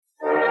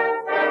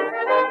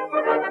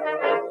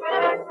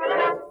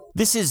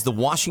This is the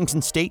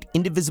Washington State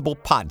Indivisible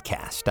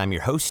Podcast. I'm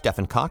your host,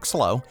 Stephen Cox.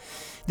 Hello.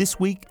 This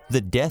week,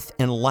 The Death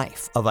and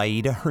Life of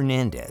Aida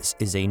Hernandez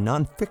is a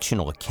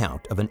non-fictional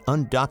account of an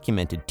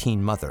undocumented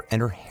teen mother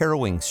and her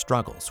harrowing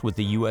struggles with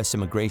the U.S.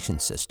 immigration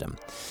system.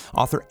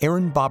 Author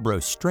Erin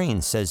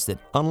Bobrow-Strain says that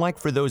unlike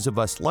for those of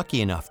us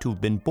lucky enough to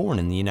have been born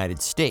in the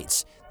United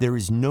States, there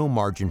is no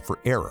margin for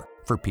error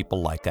for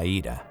people like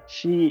Aida.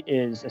 She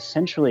is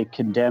essentially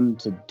condemned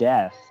to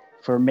death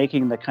for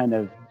making the kind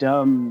of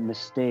dumb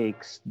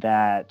mistakes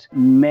that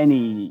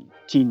many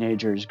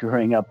teenagers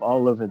growing up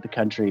all over the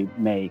country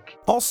make.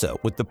 Also,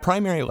 with the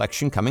primary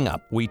election coming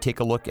up, we take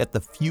a look at the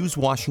Fuse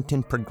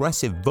Washington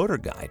Progressive Voter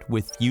Guide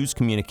with Fuse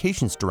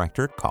Communications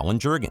Director Colin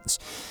Juergens.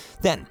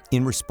 Then,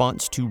 in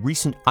response to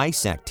recent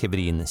ICE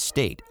activity in the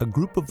state, a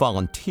group of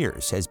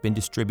volunteers has been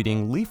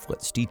distributing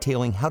leaflets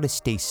detailing how to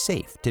stay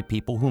safe to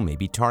people who may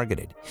be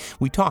targeted.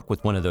 We talk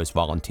with one of those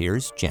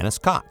volunteers, Janice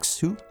Cox,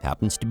 who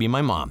happens to be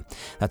my mom.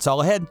 That's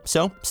all ahead,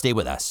 so stay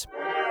with us.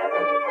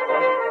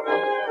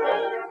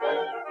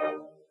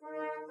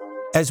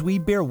 As we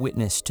bear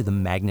witness to the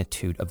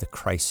magnitude of the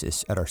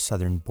crisis at our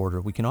southern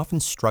border, we can often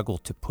struggle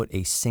to put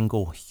a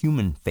single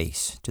human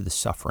face to the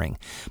suffering.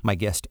 My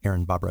guest,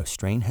 Erin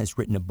Bobrow-Strain, has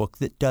written a book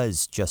that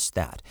does just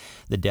that.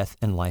 The Death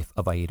and Life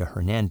of Aida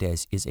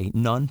Hernandez is a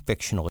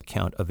non-fictional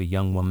account of a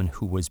young woman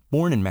who was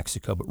born in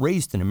Mexico but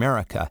raised in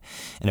America,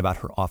 and about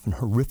her often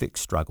horrific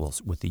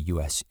struggles with the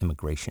U.S.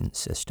 immigration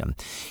system.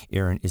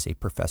 Erin is a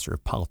professor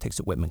of politics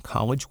at Whitman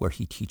College, where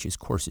he teaches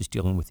courses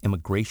dealing with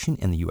immigration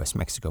and the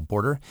U.S.-Mexico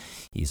border.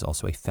 He's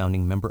also a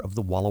founding member of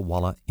the Walla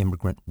Walla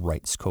Immigrant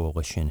Rights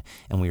Coalition,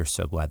 and we are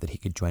so glad that he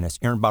could join us.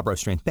 Erin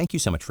Bobrow-Strain, thank you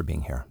so much for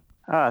being here.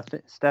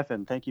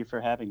 Stephen, thank you for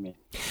having me.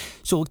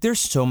 So look, there's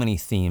so many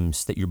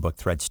themes that your book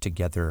threads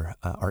together.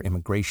 Our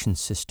immigration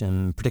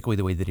system, particularly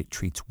the way that it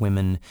treats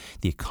women,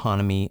 the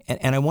economy,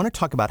 and I want to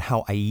talk about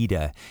how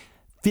Aida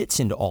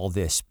fits into all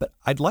this, but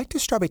I'd like to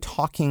start by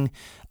talking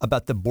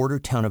about the border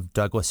town of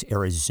Douglas,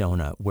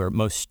 Arizona, where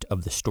most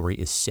of the story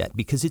is set,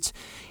 because it's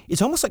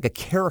almost like a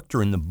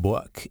character in the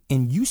book.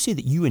 And you say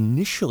that you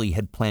initially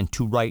had planned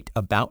to write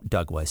about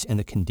Douglas and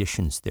the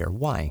conditions there.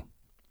 Why?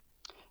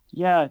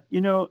 Yeah,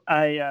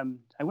 I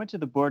went to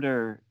the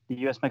border, the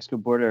U.S.-Mexico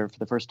border, for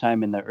the first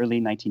time in the early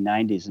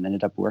 1990s and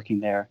ended up working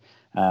there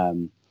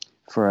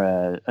for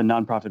a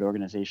nonprofit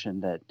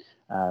organization that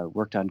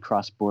worked on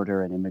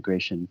cross-border and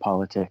immigration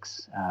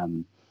politics.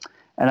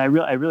 And I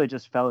really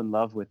just fell in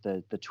love with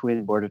the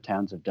twin border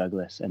towns of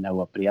Douglas and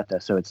Agua Prieta.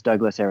 So it's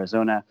Douglas,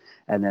 Arizona,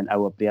 and then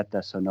Agua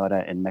Prieta,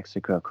 Sonora, in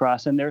Mexico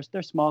across. And they're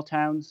small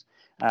towns.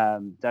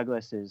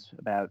 Douglas is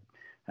about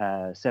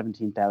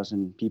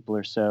 17,000 people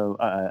or so.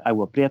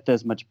 Agua Prieta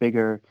is much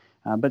bigger,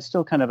 but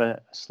still kind of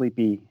a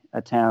sleepy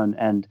town.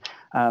 And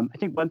I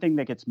think one thing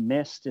that gets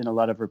missed in a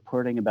lot of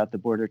reporting about the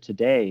border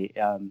today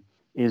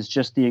is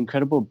just the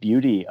incredible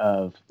beauty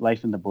of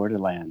life in the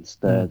borderlands,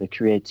 the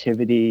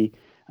creativity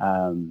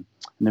and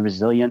the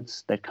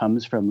resilience that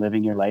comes from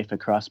living your life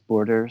across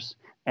borders.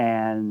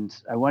 And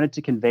I wanted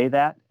to convey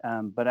that,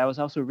 but I was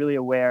also really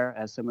aware,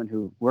 as someone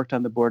who worked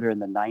on the border in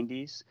the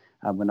 90s,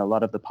 when a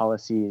lot of the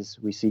policies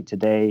we see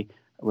today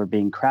were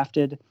being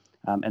crafted,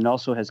 and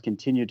also has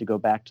continued to go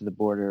back to the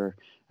border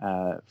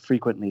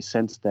frequently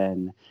since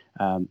then,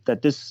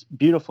 that this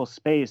beautiful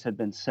space had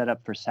been set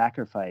up for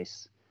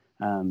sacrifice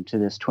to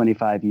this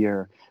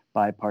 25-year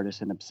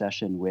bipartisan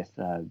obsession with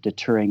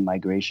deterring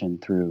migration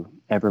through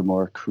ever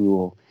more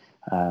cruel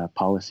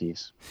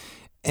policies.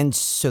 And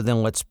so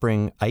then let's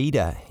bring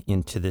Aida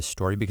into this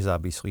story, because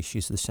obviously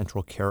she's the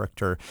central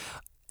character.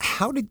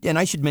 And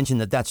I should mention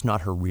that that's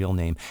not her real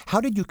name.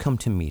 How did you come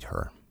to meet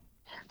her?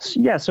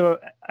 Yeah, so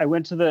I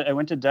went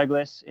to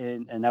Douglas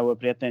in Agua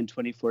Prieta in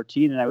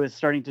 2014, and I was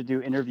starting to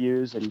do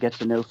interviews and get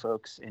to know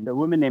folks. And a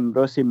woman named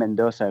Rosie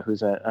Mendoza,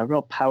 who's a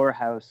real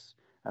powerhouse,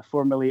 a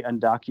formerly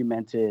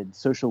undocumented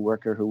social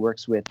worker who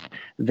works with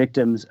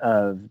victims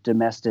of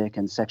domestic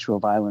and sexual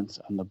violence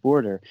on the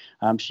border.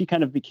 She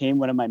kind of became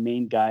one of my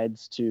main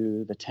guides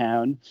to the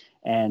town,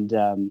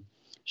 and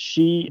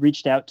she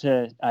reached out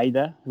to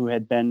Aida, who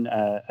had been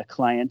a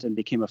client and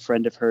became a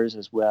friend of hers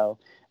as well,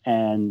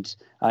 and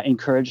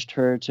encouraged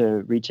her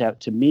to reach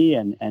out to me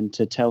and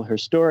to tell her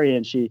story.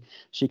 And she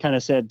kind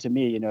of said to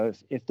me,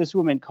 if this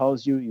woman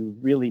calls you, you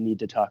really need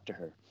to talk to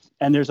her.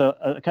 And there's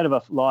a kind of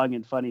a long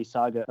and funny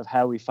saga of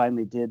how we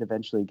finally did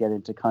eventually get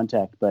into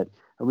contact. But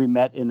we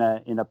met in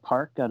a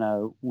park on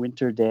a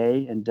winter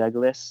day in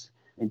Douglas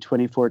in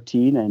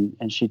 2014,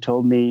 and she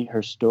told me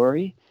her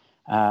story.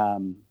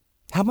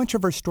 How much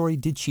of her story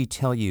did she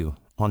tell you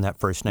on that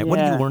first night? What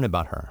did you learn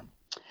about her?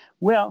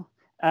 Well,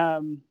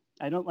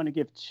 I don't want to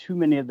give too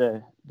many of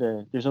the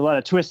there's a lot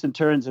of twists and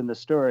turns in the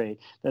story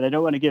that I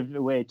don't want to give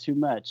away too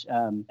much.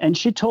 And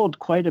she told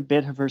quite a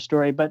bit of her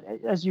story, but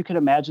as you can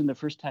imagine, the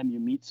first time you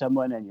meet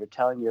someone and you're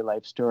telling your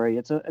life story,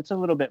 it's a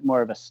little bit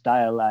more of a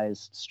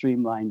stylized,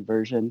 streamlined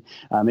version.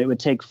 It would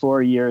take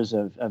 4 years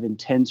of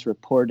intense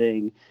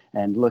reporting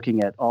and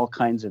looking at all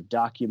kinds of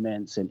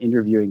documents and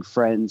interviewing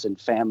friends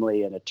and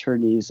family and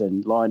attorneys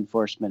and law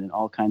enforcement and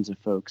all kinds of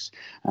folks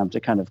to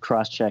kind of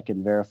cross-check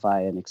and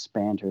verify and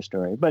expand her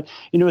story. But,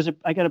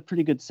 I got a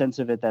pretty good sense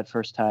of it that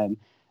first time.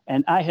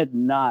 And I had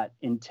not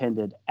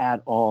intended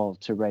at all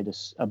to write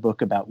a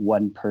book about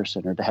one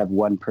person or to have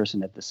one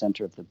person at the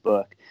center of the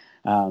book,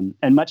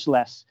 and much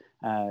less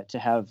to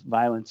have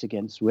violence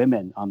against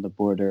women on the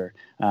border,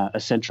 a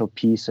central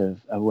piece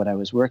of what I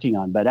was working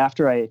on. But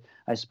after I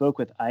spoke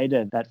with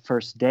Aida that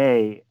first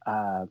day,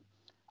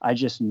 I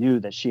just knew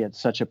that she had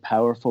such a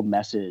powerful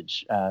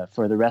message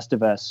for the rest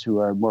of us who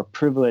are more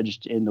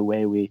privileged in the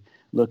way we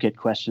look at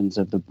questions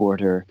of the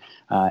border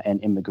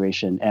and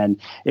immigration. And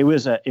it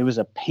was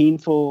a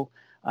painful,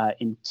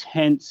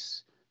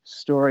 intense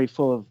story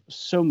full of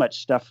so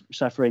much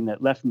suffering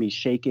that left me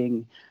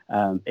shaking.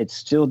 It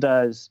still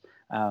does.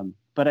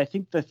 But I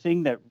think the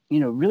thing that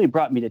really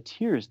brought me to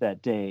tears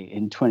that day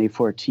in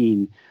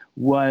 2014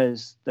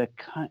 was the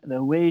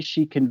way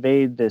she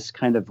conveyed this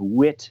kind of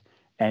wit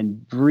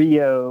and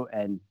brio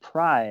and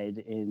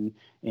pride in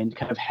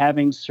kind of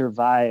having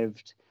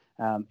survived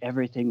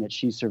everything that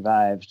she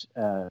survived,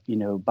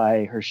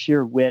 by her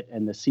sheer wit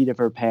and the seat of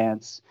her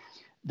pants.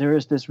 There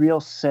is this real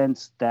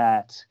sense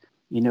that,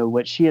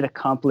 what she had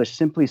accomplished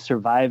simply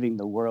surviving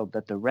the world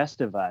that the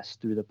rest of us,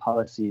 through the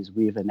policies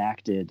we've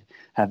enacted,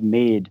 have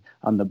made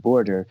on the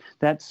border,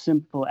 that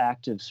simple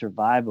act of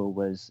survival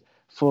was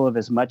full of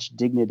as much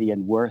dignity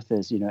and worth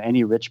as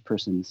any rich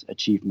person's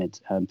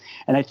achievement. And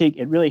I think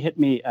it really hit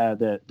me.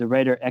 The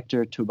writer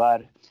Hector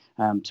Tobar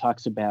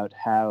talks about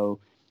how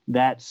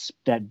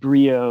that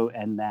brio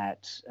and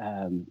that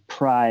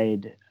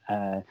pride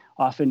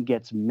often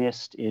gets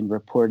missed in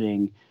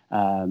reporting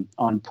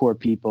on poor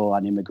people,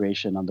 on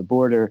immigration, on the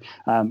border.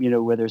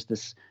 Where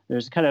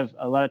there's kind of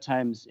a lot of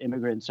times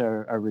immigrants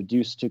are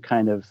reduced to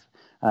kind of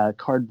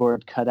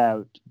cardboard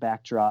cutout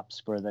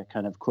backdrops for the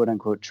kind of quote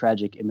unquote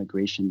tragic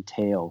immigration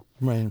tale,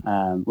 right.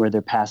 Where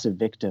they're passive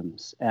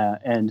victims.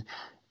 And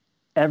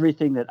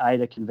everything that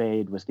Aida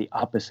conveyed was the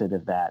opposite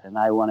of that. And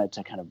I wanted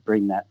to kind of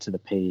bring that to the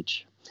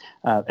page.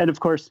 And of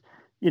course,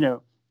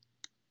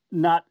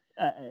 not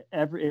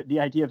the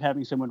idea of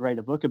having someone write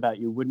a book about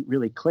you wouldn't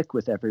really click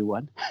with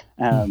everyone.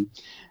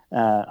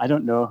 I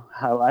don't know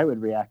how I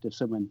would react if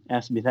someone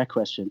asked me that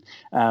question.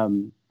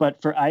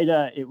 But for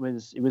Aida, it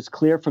was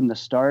clear from the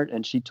start,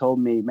 and she told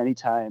me many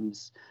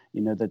times,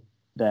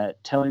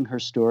 that telling her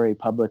story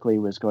publicly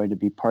was going to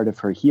be part of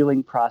her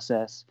healing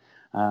process.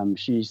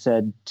 She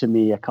said to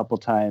me a couple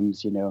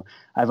times,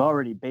 I've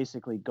already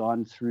basically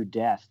gone through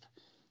death.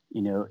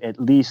 At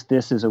least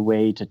this is a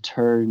way to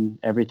turn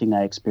everything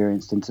I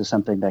experienced into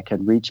something that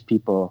can reach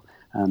people,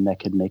 that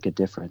could make a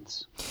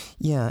difference.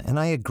 Yeah, and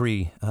I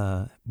agree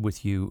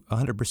with you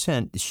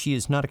 100%. She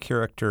is not a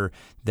character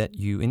that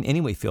you in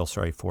any way feel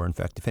sorry for. In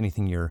fact, if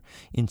anything, you're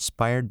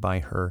inspired by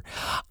her.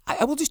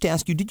 I will just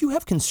ask you, did you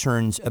have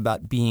concerns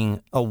about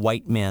being a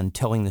white man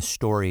telling the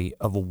story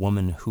of a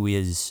woman who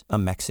is a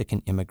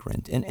Mexican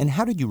immigrant? And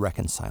how did you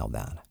reconcile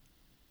that?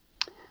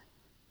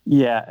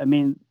 Yeah, I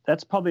mean,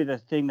 that's probably the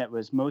thing that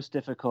was most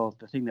difficult,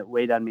 the thing that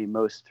weighed on me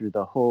most through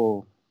the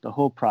whole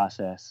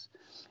process.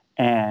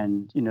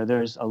 And,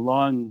 there's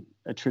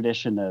a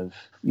tradition of,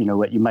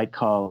 what you might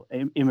call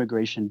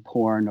immigration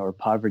porn or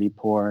poverty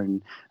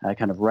porn,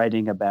 kind of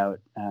writing about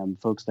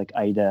folks like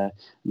Aida,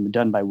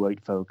 done by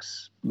white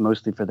folks,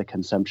 mostly for the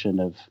consumption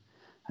of,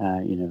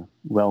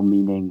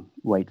 well-meaning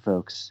white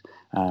folks,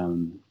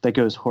 that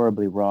goes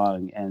horribly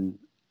wrong. And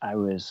I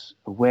was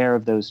aware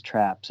of those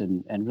traps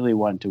and really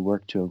wanted to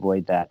work to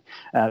avoid that.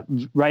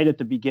 Right at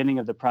the beginning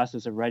of the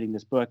process of writing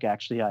this book,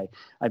 actually, I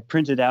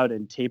printed out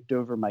and taped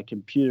over my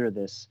computer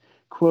this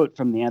quote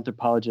from the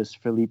anthropologist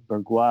Philippe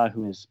Bourgois,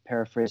 who is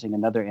paraphrasing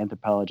another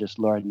anthropologist,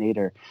 Laura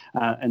Nader.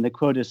 And the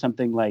quote is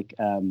something like,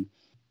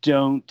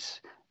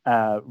 don't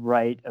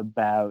write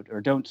about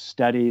or don't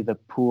study the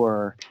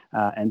poor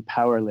and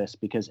powerless,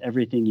 because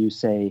everything you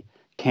say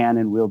can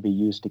and will be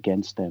used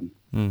against them.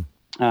 Mm.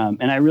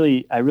 And I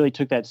really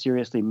took that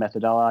seriously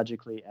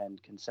methodologically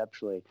and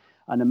conceptually.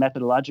 On the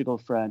methodological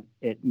front,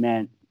 it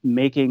meant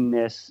making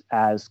this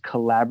as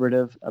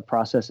collaborative a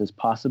process as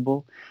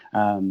possible.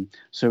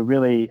 So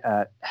really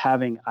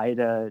having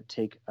Aida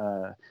take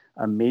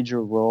a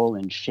major role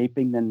in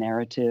shaping the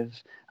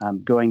narrative,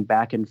 going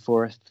back and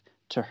forth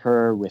to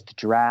her with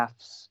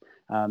drafts,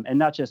 and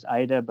not just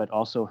Aida, but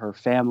also her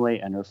family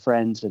and her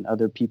friends and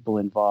other people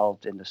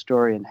involved in the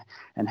story,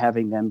 and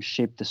having them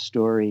shape the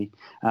story.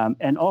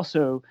 And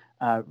also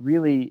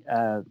really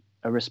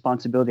a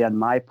responsibility on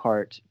my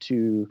part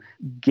to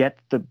get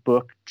the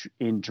book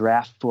in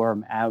draft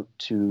form out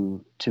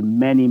to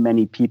many,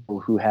 many people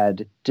who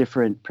had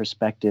different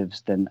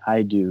perspectives than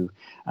I do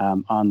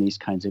on these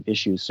kinds of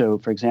issues. So,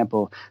 for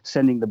example,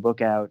 sending the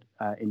book out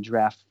in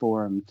draft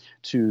form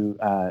to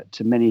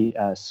many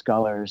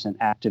scholars and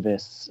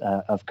activists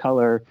of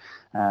color,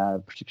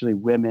 particularly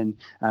women,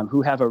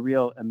 who have a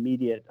real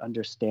immediate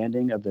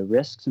understanding of the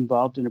risks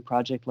involved in a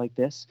project like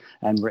this,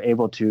 and were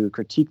able to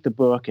critique the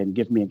book and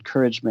give me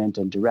encouragement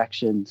and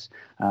directions,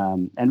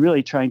 and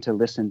really trying to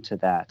listen to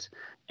that.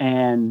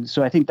 And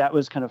so I think that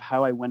was kind of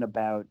how I went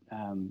about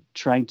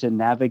trying to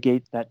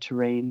navigate that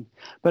terrain.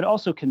 But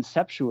also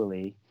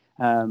conceptually,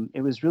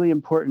 it was really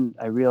important,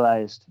 I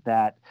realized,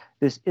 that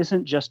this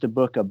isn't just a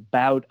book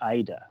about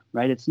Aida,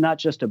 right? It's not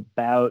just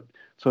about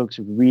folks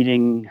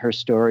reading her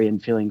story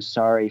and feeling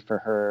sorry for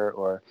her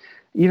or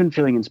even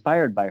feeling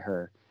inspired by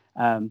her.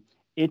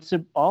 It's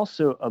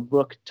also a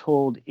book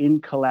told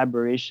in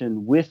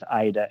collaboration with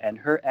Aida and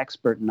her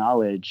expert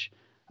knowledge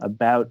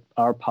about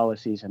our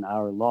policies and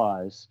our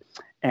laws.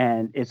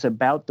 And it's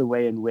about the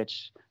way in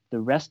which the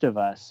rest of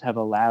us have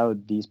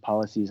allowed these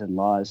policies and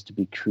laws to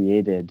be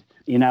created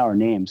in our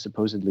name,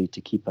 supposedly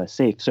to keep us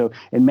safe. So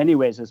in many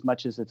ways, as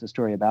much as it's a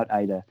story about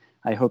Aida,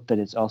 I hope that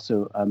it's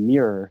also a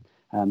mirror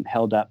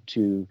held up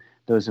to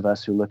those of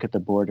us who look at the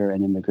border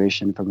and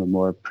immigration from a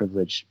more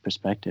privileged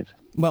perspective.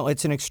 Well,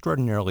 it's an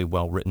extraordinarily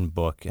well-written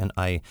book, and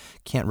I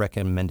can't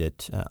recommend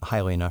it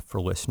highly enough for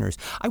listeners.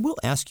 I will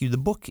ask you, the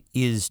book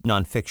is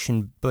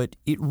nonfiction, but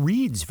it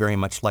reads very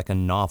much like a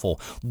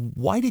novel.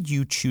 Why did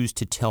you choose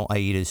to tell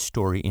Aida's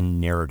story in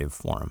narrative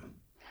form?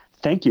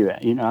 Thank you.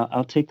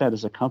 I'll take that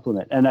as a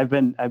compliment. And I've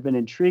been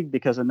intrigued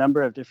because a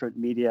number of different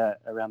media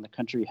around the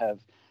country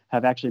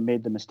have actually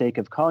made the mistake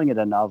of calling it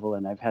a novel,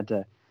 and I've had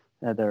to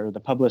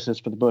the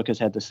publicist for the book has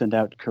had to send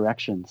out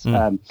corrections.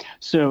 I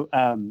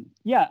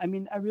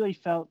really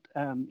felt,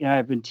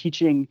 I've been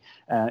teaching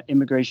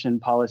immigration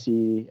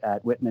policy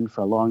at Whitman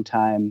for a long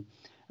time.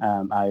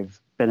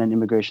 I've been an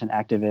immigration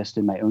activist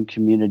in my own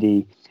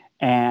community.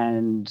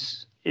 And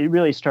it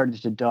really started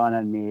to dawn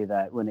on me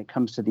that when it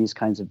comes to these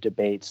kinds of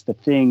debates, the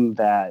thing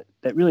that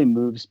really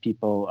moves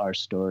people are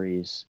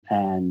stories,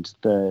 and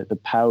the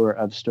power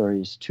of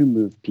stories to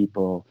move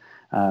people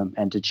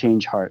and to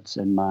change hearts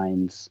and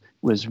minds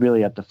was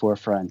really at the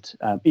forefront.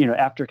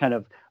 After kind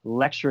of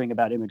lecturing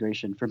about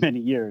immigration for many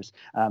years,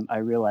 I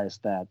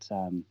realized that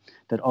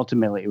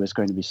ultimately it was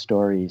going to be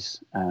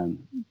stories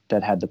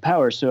that had the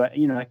power. So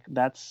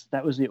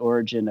that was the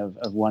origin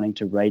of wanting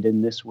to write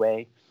in this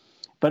way,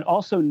 but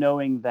also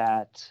knowing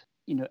that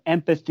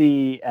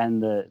empathy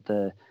and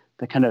the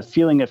kind of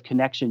feeling of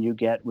connection you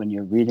get when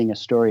you're reading a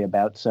story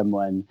about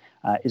someone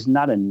is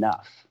not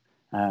enough,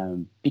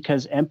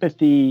 because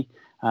empathy,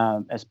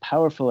 as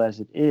powerful as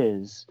it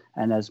is,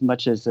 and as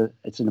much as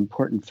it's an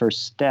important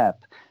first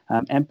step,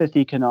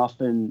 empathy can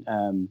often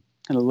kind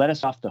of let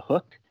us off the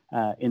hook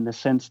in the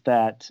sense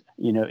that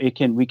we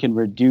can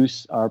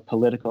reduce our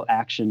political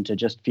action to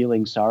just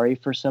feeling sorry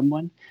for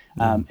someone,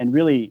 and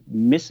really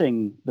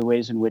missing the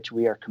ways in which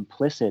we are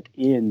complicit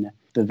in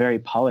the very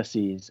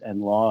policies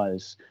and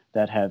laws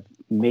that have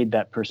made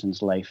that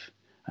person's life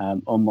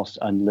almost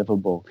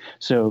unlivable.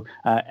 So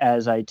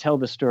as I tell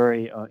the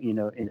story,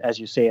 as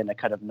you say, in a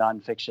kind of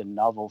nonfiction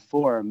novel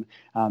form,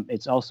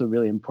 it's also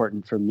really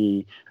important for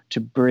me to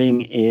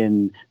bring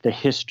in the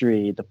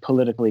history, the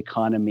political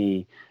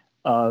economy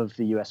of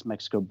the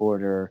U.S.-Mexico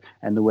border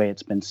and the way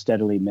it's been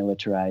steadily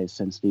militarized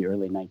since the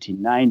early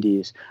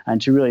 1990s,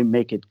 and to really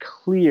make it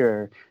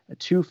clear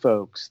to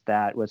folks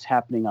that what's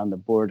happening on the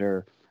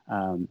border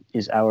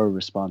is our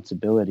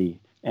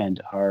responsibility,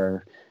 and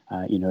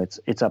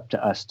it's up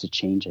to us to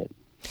change it.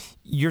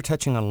 You're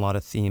touching on a lot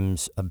of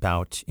themes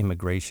about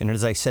immigration. And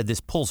as I said, this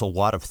pulls a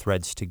lot of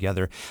threads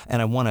together,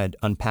 and I want to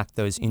unpack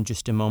those in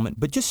just a moment.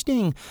 But just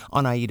staying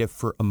on Aida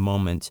for a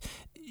moment,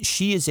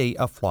 she is a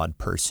flawed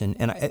person,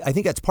 and I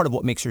think that's part of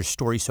what makes her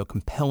story so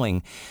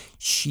compelling.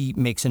 She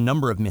makes a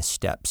number of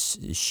missteps.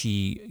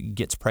 She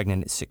gets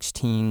pregnant at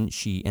 16.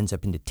 She ends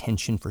up in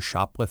detention for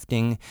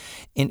shoplifting.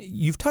 And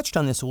you've touched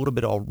on this a little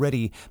bit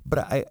already,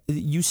 but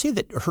you say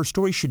that her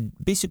story should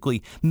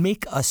basically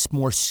make us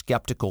more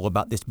skeptical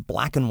about this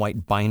black and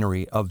white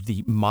binary of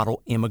the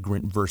model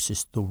immigrant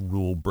versus the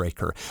rule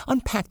breaker.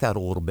 Unpack that a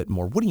little bit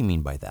more. What do you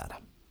mean by that?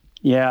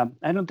 Yeah,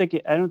 I don't think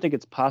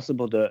it's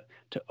possible to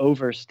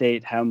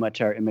overstate how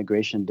much our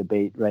immigration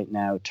debate right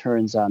now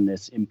turns on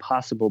this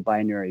impossible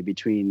binary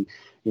between,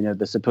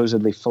 the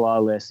supposedly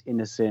flawless,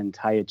 innocent,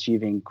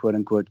 high-achieving,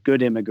 quote-unquote,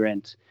 good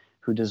immigrant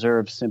who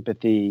deserves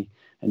sympathy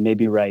and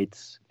maybe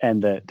rights,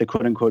 and the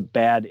quote-unquote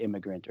bad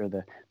immigrant, or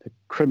the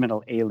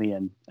criminal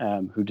alien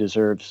who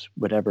deserves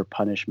whatever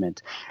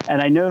punishment.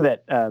 And I know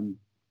that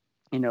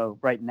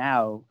right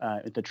now,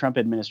 the Trump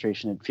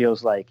administration, it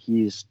feels like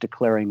he's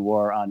declaring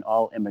war on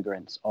all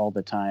immigrants all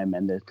the time,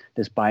 and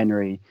this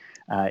binary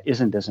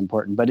isn't as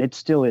important, but it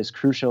still is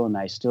crucial, and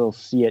I still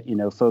see it.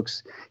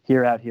 Folks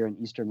out here in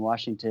Eastern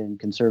Washington,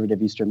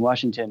 conservative Eastern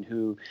Washington,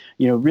 who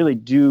really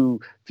do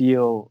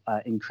feel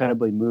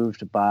incredibly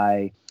moved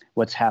by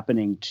what's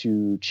happening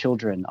to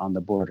children on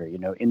the border,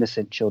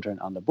 innocent children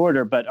on the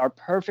border, but are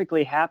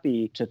perfectly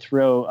happy to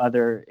throw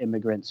other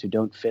immigrants who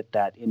don't fit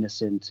that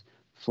innocent,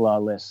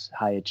 flawless,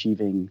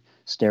 high-achieving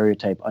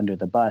stereotype under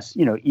the bus.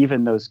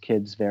 Even those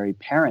kids' very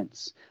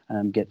parents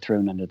get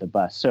thrown under the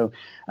bus. So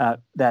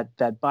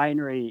that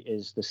binary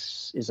is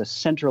a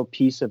central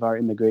piece of our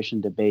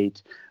immigration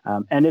debate,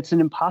 and it's an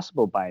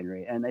impossible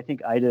binary. And I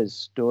think Aida's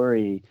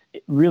story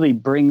really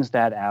brings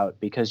that out,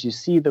 because you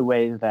see the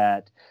way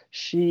that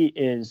she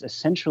is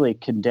essentially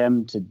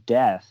condemned to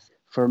death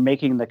for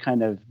making the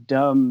kind of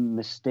dumb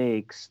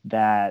mistakes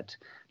that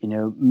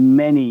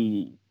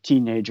many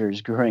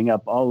teenagers growing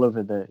up all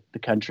over the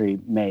country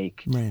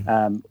make,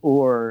 right.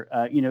 Or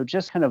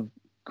just kind of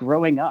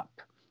growing up.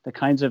 The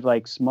kinds of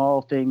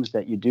small things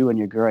that you do when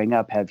you're growing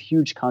up have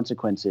huge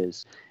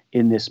consequences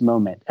in this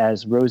moment.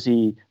 As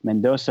Rosie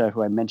Mendoza,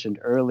 who I mentioned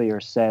earlier,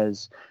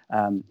 says,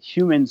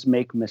 humans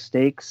make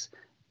mistakes,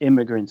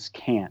 immigrants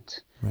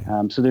can't.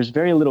 Right. So there's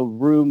very little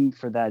room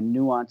for that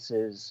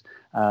nuances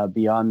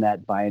beyond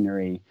that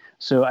binary.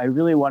 So I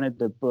really wanted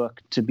the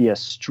book to be a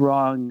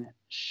strong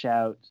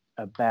shout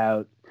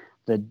about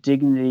the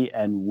dignity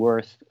and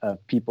worth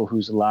of people who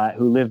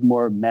live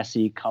more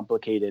messy,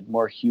 complicated,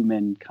 more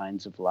human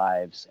kinds of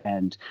lives,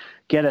 and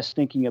get us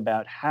thinking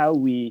about how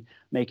we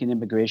make an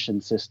immigration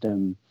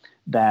system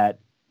that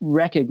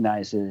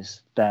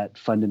recognizes that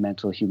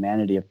fundamental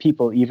humanity of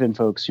people, even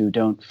folks who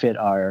don't fit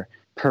our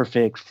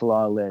perfect,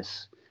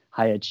 flawless,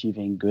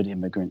 high-achieving, good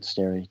immigrant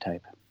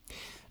stereotype.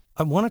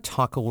 I want to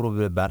talk a little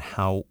bit about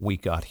how we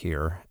got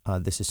here.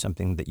 This is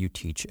something that you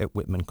teach at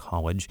Whitman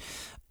College.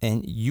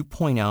 And you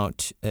point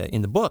out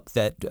in the book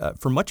that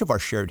for much of our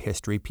shared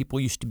history, people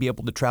used to be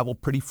able to travel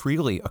pretty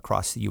freely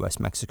across the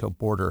U.S.-Mexico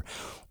border.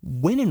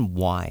 When and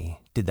why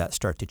did that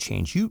start to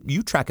change?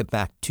 You track it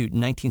back to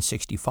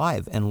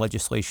 1965 and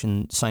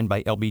legislation signed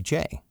by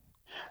LBJ.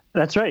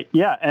 That's right.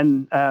 Yeah.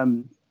 And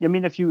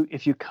if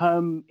you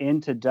come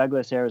into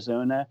Douglas,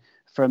 Arizona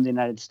from the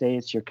United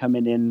States, you're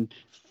coming in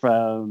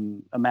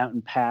from a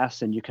mountain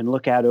pass, and you can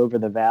look out over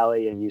the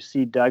valley and you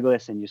see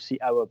Douglas and you see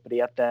Agua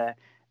Prieta,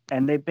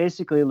 and they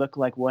basically look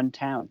like one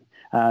town,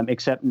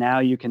 except now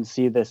you can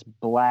see this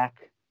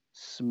black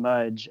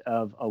smudge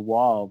of a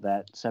wall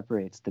that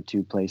separates the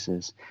two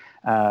places.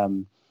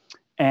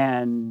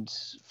 And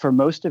for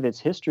most of its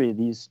history,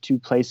 these two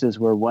places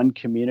were one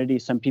community.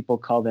 Some people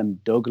call them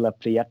Dogla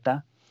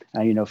Prieta.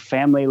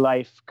 Family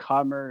life,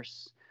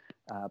 commerce,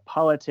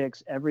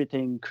 politics,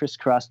 everything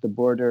crisscrossed the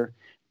border.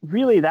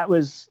 Really,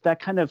 that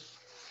kind of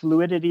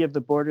fluidity of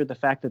the border, the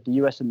fact that the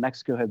U.S. and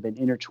Mexico have been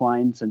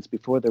intertwined since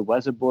before there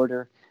was a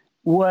border,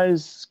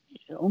 was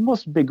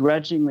almost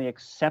begrudgingly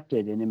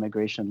accepted in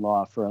immigration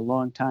law for a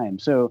long time.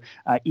 So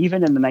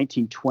even in the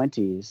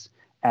 1920s,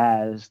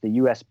 as the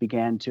U.S.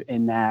 began to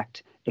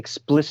enact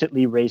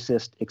explicitly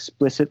racist,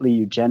 explicitly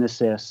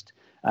eugenicist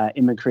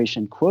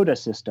immigration quota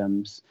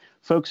systems,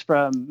 folks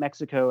from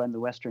Mexico and the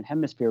Western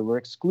Hemisphere were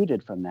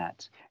excluded from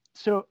that.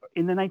 So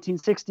in the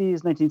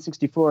 1960s,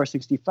 1964,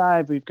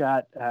 65, we've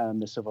got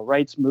the Civil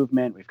Rights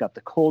Movement, we've got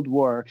the Cold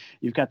War,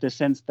 you've got this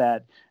sense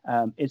that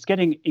it's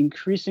getting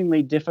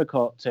increasingly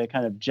difficult to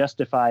kind of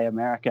justify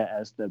America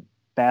as the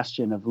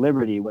bastion of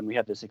liberty when we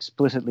have this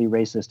explicitly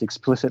racist,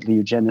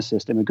 explicitly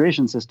eugenicist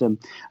immigration system.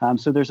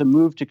 So there's a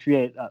move to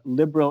create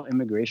liberal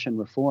immigration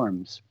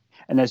reforms.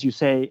 And as you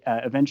say,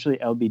 eventually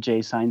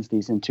LBJ signs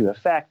these into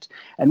effect.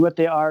 And what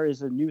they are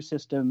is a new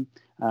system,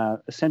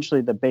 essentially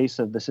the base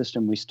of the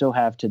system we still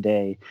have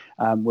today,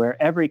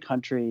 where every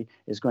country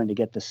is going to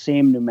get the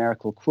same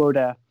numerical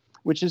quota,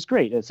 which is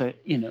great. It's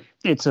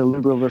a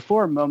liberal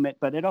reform moment,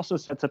 but it also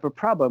sets up a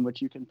problem,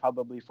 which you can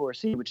probably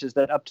foresee, which is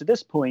that up to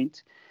this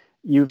point,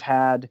 you've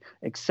had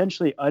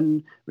essentially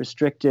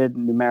unrestricted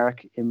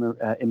numeric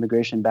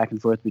immigration back and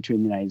forth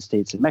between the United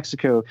States and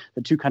Mexico.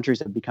 The two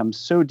countries have become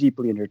so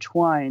deeply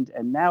intertwined,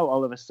 and now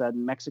all of a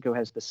sudden Mexico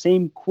has the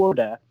same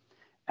quota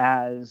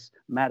as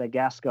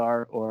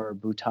Madagascar or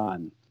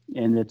Bhutan,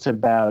 and it's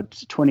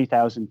about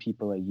 20,000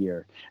 people a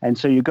year. And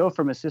so you go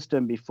from a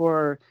system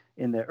before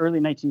in the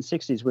early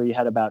 1960s where you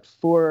had about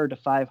 400,000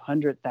 to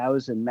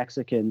 500,000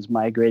 Mexicans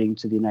migrating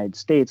to the United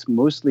States,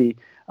 mostly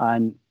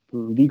on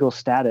legal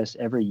status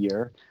every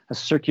year, a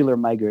circular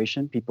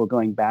migration, people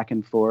going back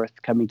and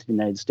forth, coming to the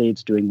United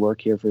States, doing work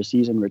here for a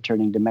season,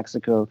 returning to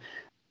Mexico.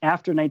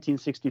 After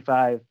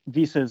 1965,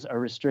 visas are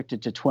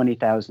restricted to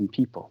 20,000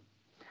 people.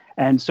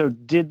 And so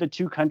did the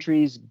two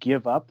countries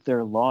give up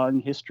their long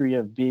history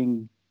of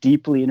being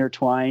deeply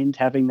intertwined,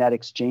 having that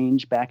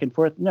exchange back and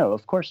forth? No,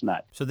 of course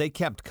not. So they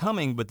kept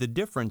coming, but the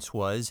difference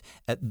was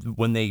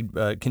when they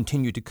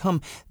continued to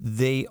come,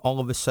 they all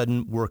of a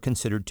sudden were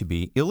considered to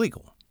be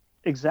illegal.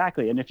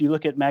 Exactly. And if you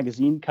look at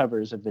magazine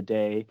covers of the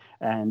day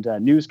and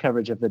news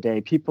coverage of the day,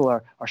 people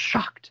are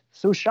shocked,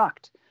 so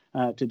shocked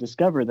to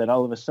discover that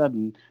all of a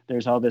sudden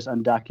there's all this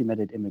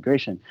undocumented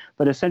immigration.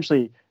 But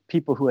essentially,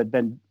 people who had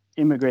been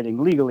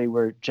immigrating legally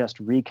were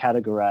just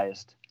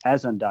recategorized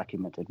as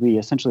undocumented. We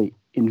essentially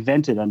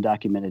invented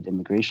undocumented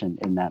immigration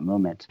in that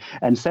moment.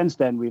 And since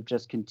then, we've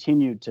just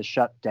continued to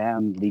shut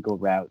down legal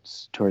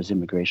routes towards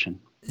immigration.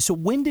 So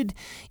when did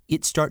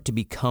it start to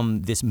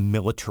become this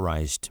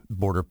militarized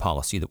border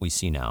policy that we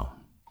see now?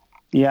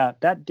 Yeah,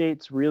 that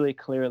dates really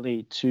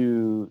clearly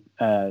to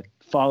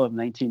fall of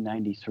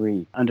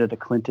 1993 under the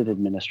Clinton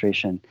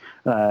administration.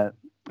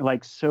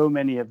 Like so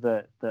many of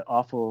the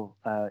awful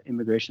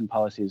immigration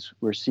policies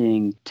we're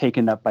seeing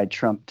taken up by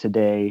Trump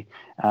today,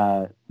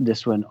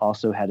 this one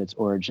also had its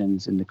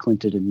origins in the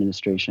Clinton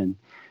administration,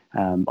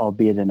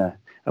 albeit in a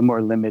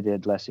more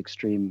limited, less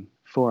extreme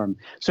form.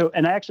 So,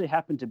 and I actually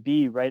happened to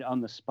be right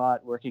on the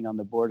spot working on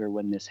the border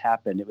when this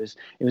happened. It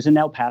was in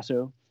El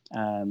Paso,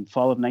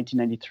 fall of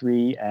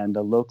 1993, and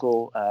the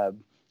local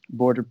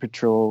Border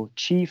Patrol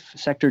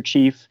sector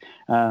chief,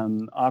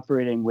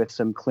 operating with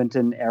some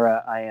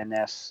Clinton-era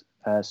INS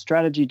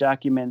strategy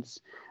documents,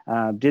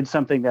 did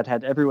something that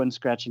had everyone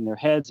scratching their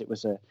heads. It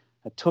was a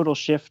total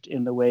shift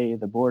in the way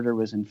the border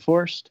was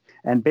enforced.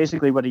 And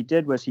basically what he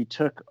did was he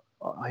took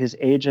his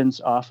agents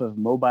off of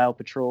mobile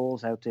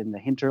patrols out in the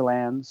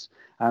hinterlands,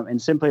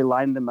 and simply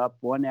lined them up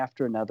one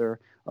after another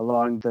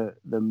along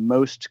the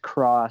most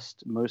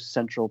crossed, most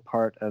central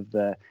part of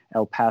the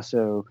El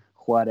Paso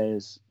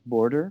Juarez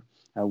border,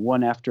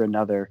 one after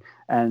another.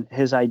 And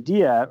his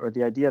idea, or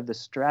the idea of the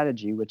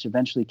strategy, which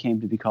eventually came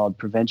to be called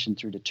prevention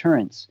through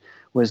deterrence,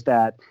 was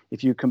that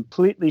if you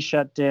completely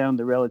shut down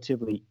the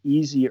relatively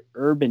easy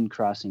urban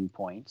crossing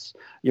points,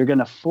 you're going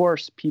to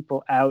force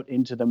people out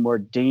into the more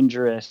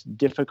dangerous,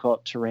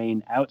 difficult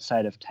terrain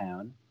outside of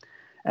town.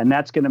 And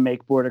that's going to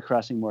make border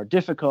crossing more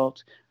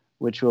difficult,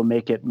 which will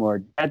make it more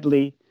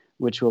deadly,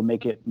 which will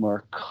make it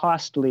more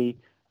costly.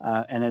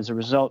 And as a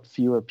result,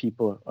 fewer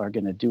people are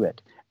going to do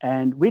it.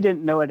 And we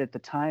didn't know it at the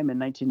time in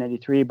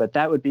 1993, but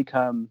that would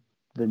become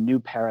the new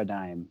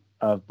paradigm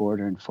of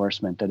border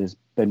enforcement that has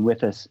been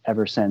with us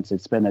ever since.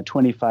 It's been a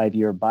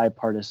 25-year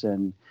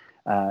bipartisan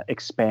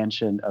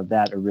expansion of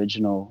that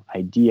original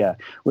idea,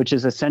 which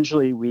is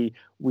essentially we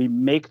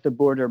make the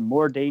border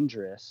more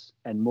dangerous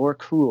and more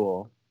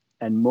cruel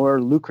and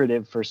more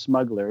lucrative for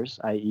smugglers,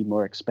 i.e.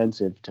 more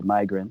expensive to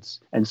migrants.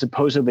 And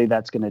supposedly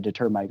that's going to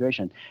deter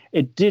migration.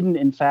 It didn't,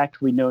 in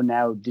fact, we know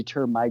now,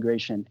 deter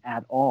migration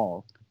at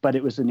all. But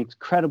it was an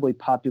incredibly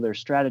popular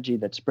strategy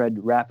that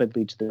spread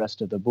rapidly to the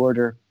rest of the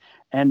border.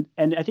 And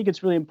I think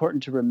it's really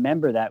important to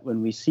remember that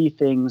when we see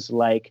things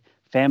like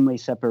family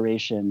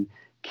separation,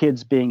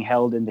 kids being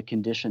held in the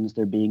conditions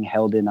they're being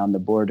held in on the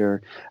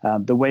border,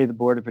 the way the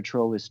Border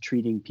Patrol is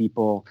treating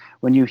people,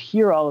 when you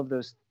hear all of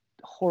those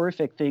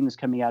horrific things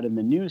coming out in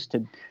the news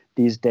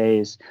these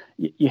days,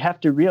 you have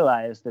to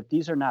realize that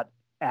these are not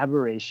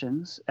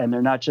aberrations, and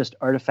they're not just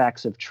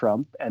artifacts of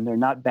Trump, and they're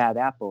not bad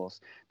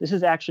apples. This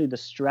is actually the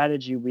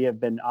strategy we have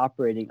been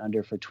operating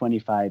under for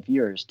 25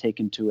 years,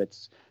 taken to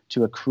its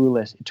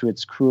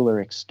crueler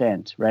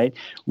extent, right?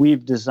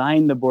 We've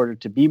designed the border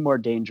to be more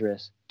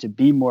dangerous, to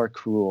be more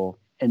cruel.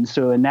 And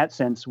so in that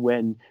sense,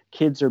 when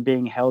kids are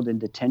being held in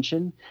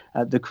detention,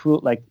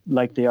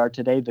 like they are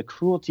today, the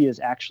cruelty is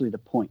actually the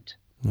point.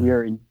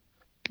 Mm.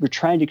 We're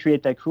trying to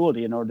create that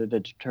cruelty in order to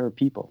deter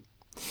people.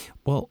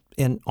 Well,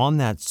 and on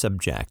that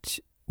subject,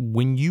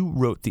 when you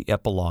wrote the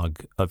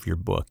epilogue of your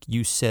book,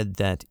 you said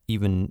that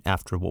even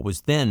after what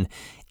was then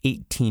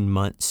 18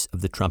 months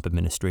of the Trump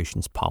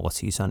administration's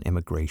policies on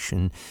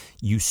immigration,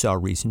 you saw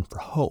reason for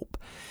hope.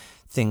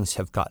 Things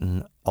have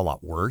gotten a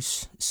lot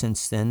worse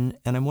since then,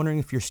 and I'm wondering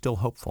if you're still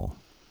hopeful.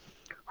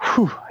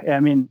 Whew. I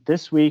mean,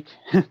 this week,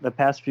 the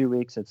past few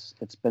weeks,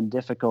 it's been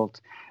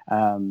difficult,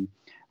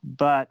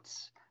 but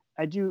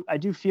I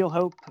do feel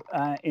hope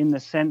in the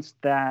sense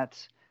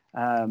that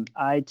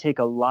I take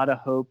a lot of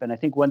hope, and I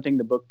think one thing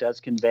the book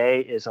does convey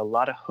is a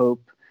lot of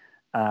hope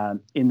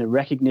in the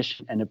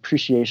recognition and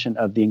appreciation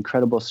of the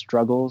incredible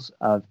struggles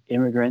of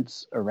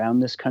immigrants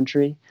around this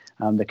country,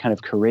 the kind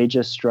of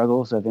courageous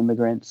struggles of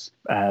immigrants,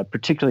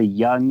 particularly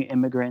young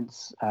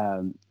immigrants,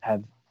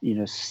 have,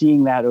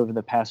 seeing that over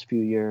the past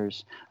few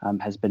years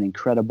has been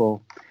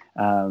incredible.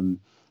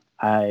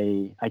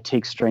 I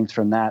take strength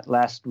from that.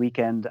 Last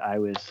weekend, I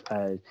was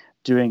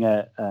doing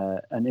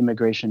an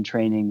immigration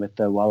training with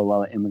the Walla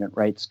Walla Immigrant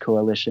Rights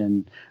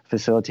Coalition,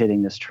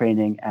 facilitating this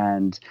training,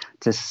 and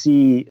to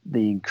see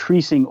the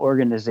increasing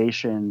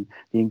organization,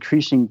 the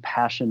increasing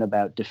passion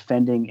about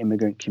defending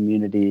immigrant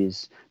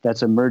communities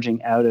that's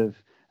emerging out of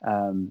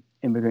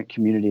immigrant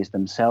communities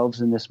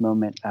themselves in this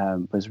moment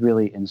was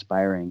really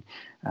inspiring.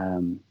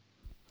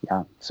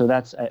 So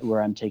that's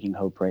where I'm taking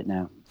hope right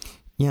now.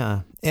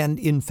 Yeah. And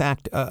in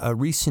fact, a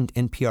recent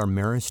NPR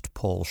Marist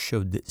poll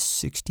showed that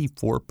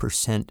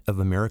 64% of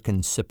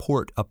Americans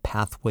support a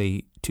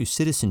pathway to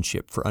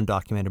citizenship for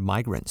undocumented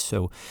migrants.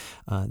 So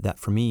that,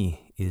 for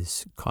me,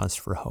 is cause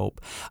for hope.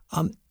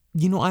 I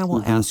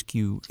will ask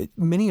you,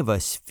 many of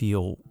us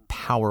feel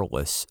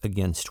powerless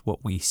against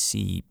what we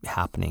see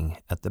happening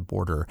at the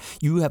border.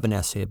 You have an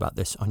essay about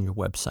this on your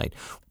website.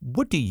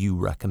 What do you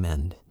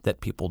recommend that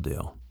people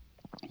do?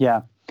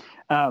 Yeah.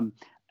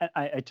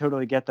 I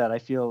totally get that.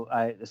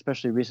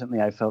 Especially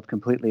recently, I felt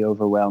completely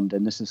overwhelmed.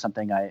 And this is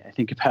something I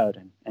think about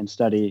and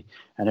study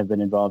and have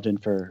been involved in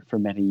for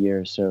many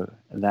years. So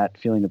that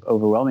feeling of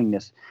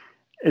overwhelmingness.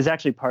 is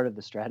actually part of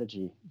the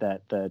strategy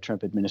that the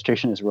Trump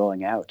administration is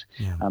rolling out,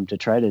 Yeah. to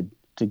try to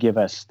give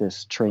us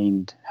this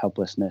trained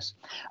helplessness.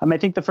 I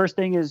think the first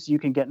thing is you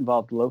can get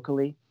involved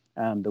locally.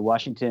 The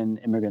Washington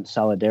Immigrant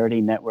Solidarity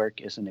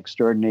Network is an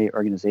extraordinary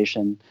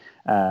organization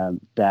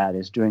that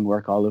is doing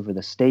work all over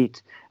the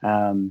state.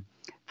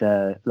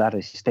 The La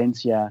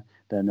Resistencia,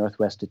 the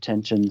Northwest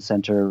Detention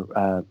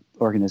Center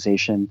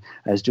organization,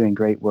 is doing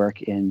great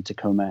work in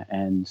Tacoma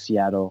and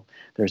Seattle.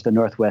 There's the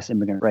Northwest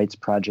Immigrant Rights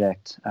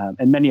Project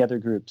and many other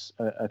groups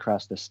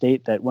across the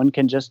state that one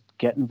can just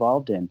get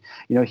involved in.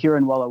 Here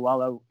in Walla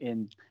Walla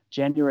in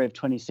January of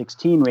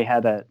 2016, we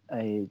had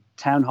a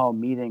town hall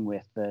meeting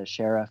with the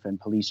sheriff and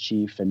police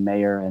chief and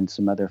mayor and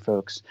some other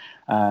folks.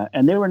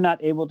 And they were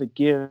not able to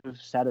give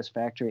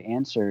satisfactory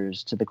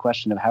answers to the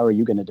question of how are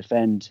you going to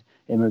defend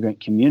immigrant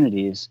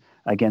communities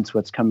against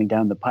what's coming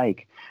down the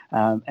pike.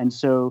 And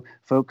so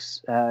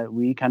folks,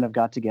 we kind of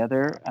got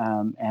together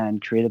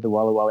and created the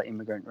Walla Walla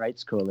Immigrant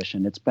Rights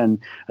Coalition. It's been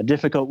a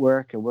difficult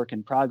work, a work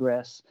in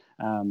progress,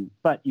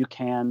 but you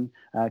can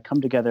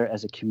come together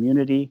as a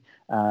community.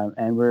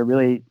 And we're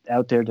really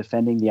out there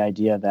defending the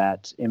idea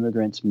that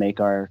immigrants make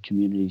our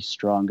communities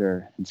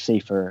stronger and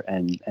safer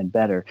and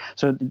better.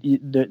 So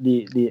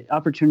the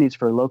opportunities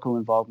for local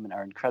involvement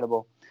are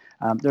incredible.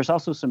 There's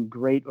also some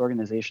great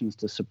organizations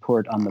to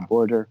support on the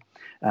border.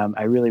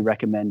 I really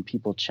recommend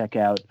people check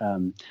out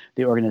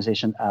the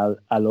organization Al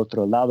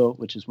Otro Lado,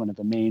 which is one of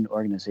the main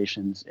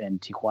organizations in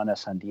Tijuana,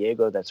 San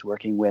Diego, that's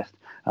working with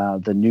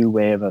the new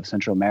wave of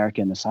Central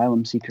American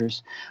asylum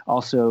seekers.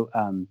 Also,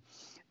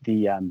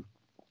 the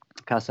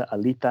Casa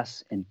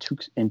Alitas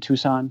in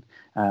Tucson,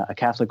 a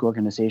Catholic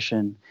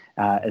organization,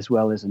 as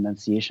well as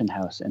Annunciation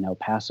House in El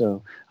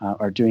Paso,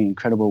 are doing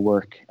incredible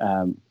work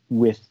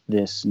with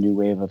this new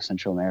wave of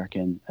Central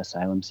American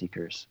asylum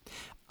seekers.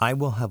 I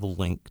will have a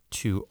link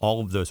to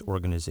all of those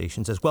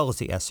organizations, as well as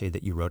the essay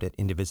that you wrote at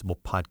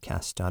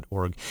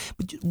indivisiblepodcast.org.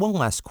 But one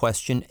last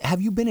question.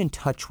 Have you been in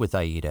touch with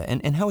Aida,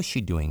 and how is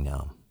she doing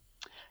now?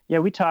 Yeah,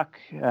 we talk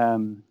a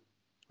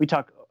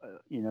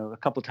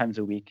couple times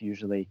a week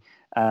usually.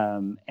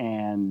 I'm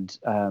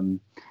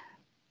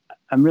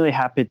really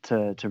happy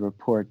to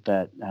report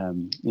that,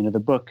 the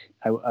book,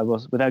 I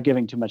will, without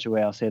giving too much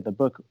away, I'll say the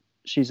book,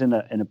 she's in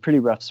a pretty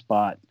rough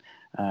spot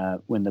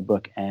when the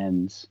book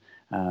ends.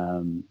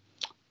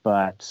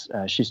 But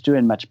she's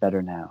doing much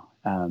better now,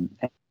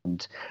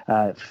 and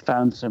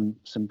found some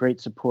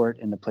great support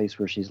in the place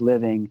where she's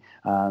living.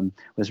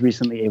 Was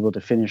recently able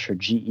to finish her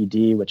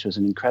GED, which was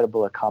an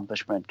incredible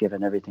accomplishment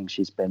given everything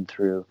she's been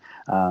through,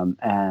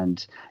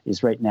 and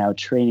is right now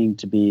training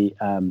to be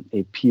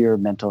a peer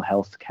mental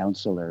health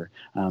counselor,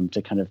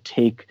 to kind of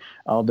take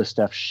all the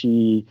stuff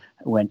she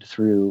went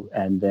through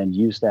and then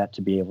use that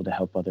to be able to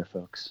help other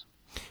folks.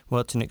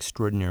 Well, it's an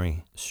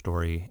extraordinary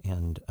story,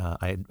 and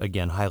I,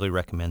 again, highly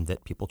recommend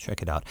that people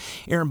check it out.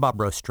 Aaron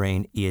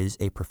Bobrow-Strain is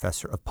a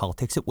professor of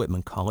politics at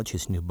Whitman College.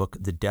 His new book,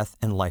 The Death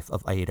and Life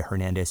of Aida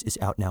Hernandez, is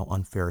out now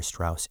on Farrar,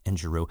 Straus and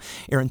Giroux.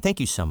 Aaron,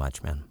 thank you so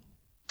much, man.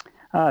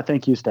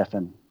 Thank you,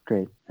 Stefan.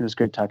 Great. It was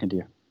great talking to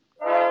you.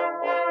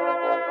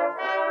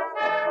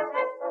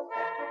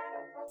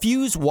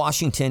 Fuse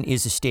Washington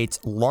is the state's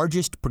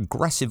largest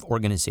progressive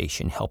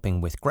organization, helping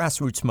with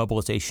grassroots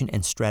mobilization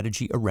and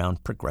strategy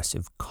around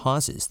progressive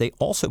causes. They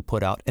also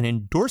put out an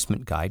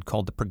endorsement guide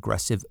called the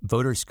Progressive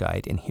Voters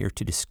Guide, and here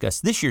to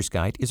discuss this year's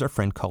guide is our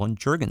friend Colin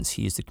Juergens.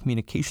 He is the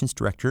communications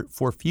director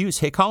for Fuse.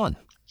 Hey, Colin.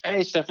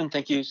 Hey, Stefan.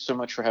 Thank you so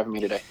much for having me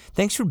today.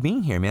 Thanks for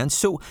being here, man.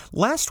 So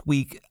last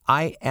week,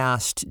 I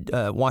asked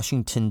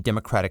Washington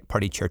Democratic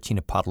Party Chair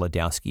Tina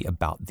Podolodowski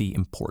about the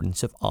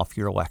importance of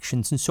off-year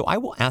elections. And so I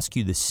will ask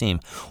you the same.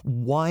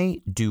 Why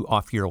do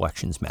off-year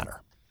elections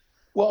matter?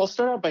 Well, I'll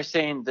start out by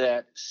saying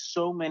that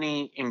so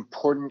many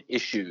important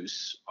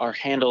issues are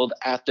handled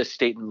at the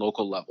state and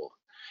local level.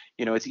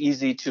 It's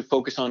easy to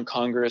focus on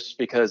Congress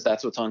because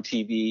that's what's on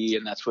TV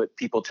and that's what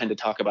people tend to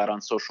talk about on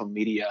social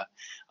media.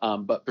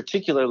 But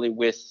particularly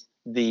with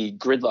the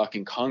gridlock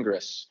in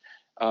Congress,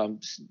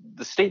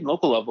 the state and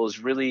local level is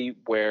really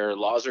where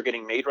laws are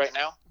getting made right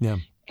now. Yeah.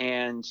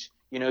 And,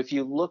 if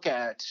you look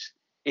at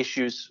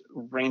issues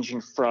ranging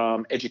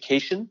from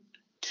education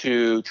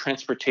to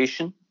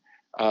transportation,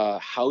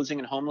 housing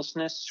and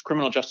homelessness,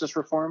 criminal justice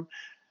reform,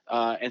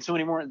 and so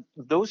many more,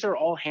 those are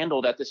all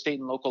handled at the state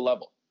and local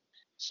level.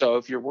 So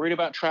if you're worried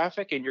about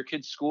traffic in your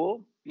kid's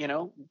school,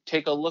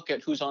 take a look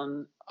at who's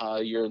on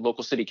your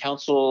local city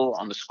council,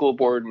 on the school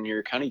board, and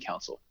your county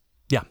council.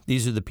 Yeah,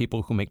 these are the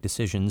people who make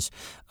decisions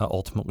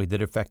ultimately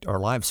that affect our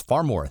lives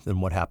far more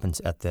than what happens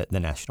at the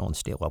national and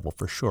state level,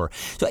 for sure.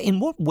 So in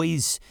what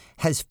ways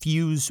has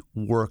Fuse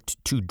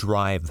worked to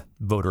drive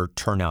voter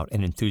turnout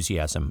and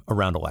enthusiasm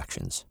around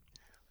elections?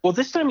 Well,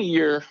 this time of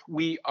year,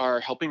 we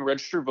are helping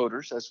register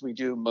voters, as we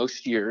do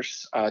most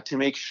years, to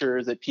make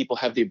sure that people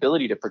have the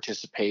ability to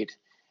participate.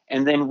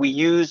 And then we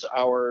use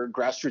our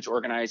grassroots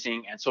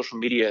organizing and social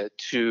media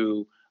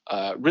to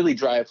really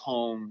drive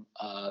home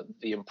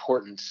the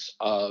importance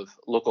of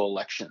local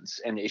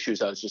elections and the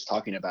issues I was just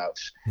talking about.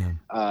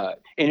 Yeah.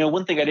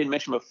 One thing I didn't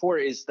mention before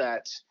is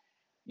that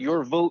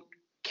your vote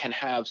can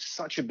have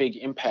such a big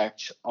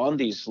impact on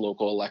these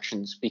local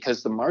elections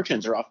because the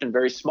margins are often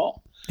very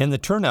small. And the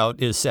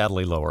turnout is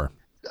sadly lower.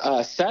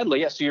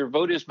 Sadly, yes. So your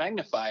vote is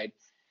magnified.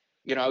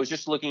 I was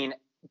just looking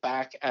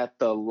back at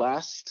the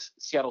last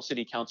Seattle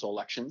City Council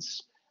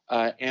elections,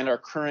 and our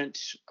current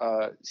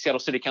Seattle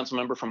City Council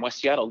member from West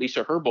Seattle,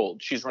 Lisa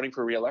Herbold, she's running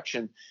for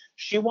re-election.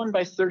 She won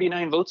by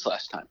 39 votes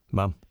last time.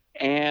 Wow.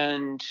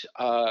 And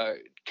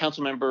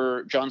council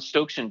member John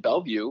Stokes in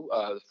Bellevue,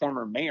 the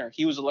former mayor,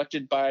 he was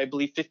elected by, I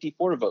believe,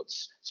 54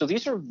 votes. So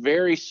these are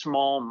very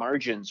small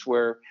margins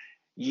where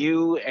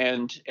you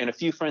and a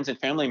few friends and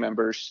family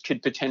members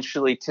could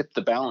potentially tip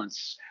the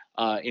balance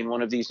in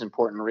one of these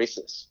important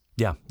races.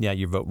 Yeah,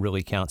 your vote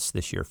really counts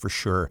this year for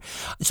sure.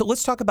 So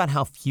let's talk about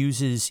how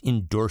Fuse's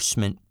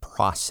endorsement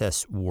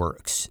process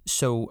works.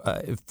 So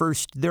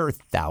first, there are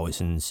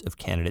thousands of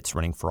candidates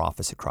running for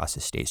office across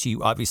the state, so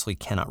you obviously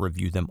cannot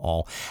review them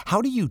all.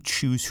 How do you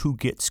choose who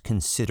gets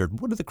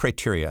considered? What are the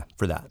criteria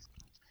for that?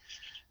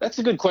 That's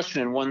a good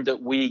question, and one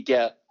that we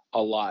get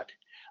a lot.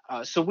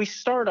 So we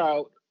start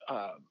out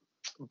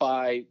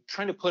by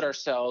trying to put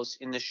ourselves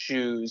in the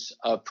shoes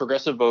of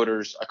progressive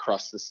voters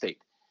across the state,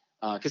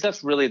 because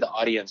that's really the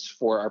audience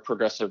for our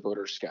Progressive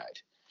Voters Guide.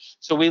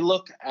 So we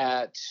look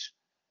at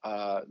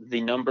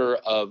the number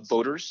of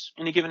voters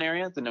in a given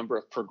area, the number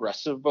of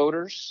progressive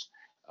voters,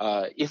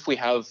 if we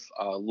have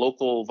a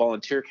local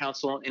volunteer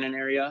council in an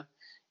area,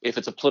 if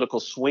it's a political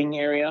swing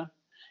area,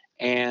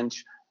 and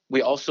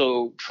we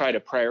also try to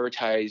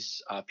prioritize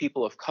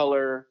people of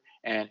color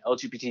and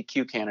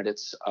LGBTQ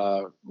candidates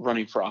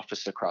running for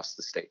office across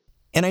the state.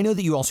 And I know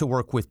that you also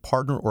work with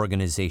partner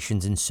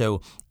organizations, and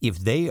so if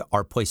they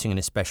are placing an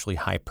especially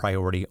high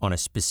priority on a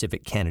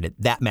specific candidate,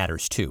 that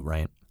matters too,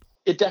 right?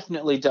 It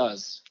definitely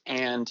does.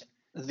 And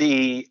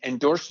the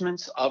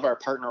endorsements of our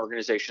partner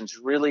organizations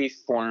really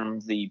form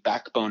the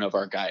backbone of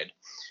our guide.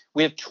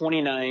 We have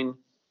 29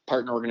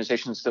 partner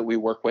organizations that we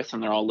work with,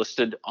 and they're all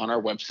listed on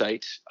our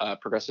website,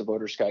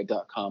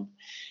 progressivevotersguide.com.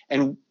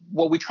 And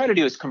what we try to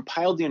do is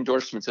compile the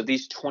endorsements of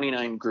these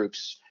 29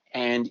 groups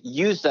and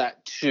use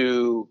that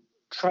to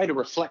try to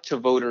reflect to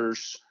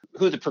voters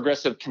who the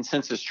progressive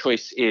consensus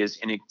choice is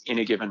in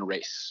a given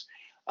race.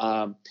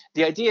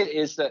 The idea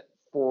is that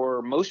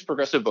for most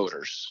progressive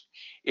voters,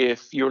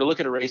 if you were to look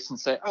at a race and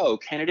say, oh,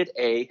 candidate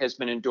A has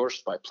been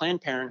endorsed by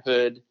Planned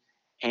Parenthood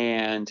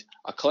and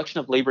a collection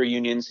of labor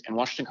unions and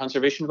Washington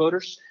conservation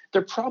voters,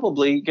 they're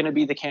probably going to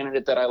be the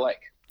candidate that I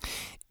like.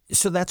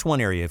 So that's one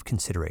area of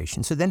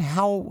consideration. So then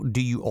how do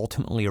you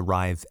ultimately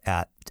arrive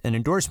at an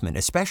endorsement,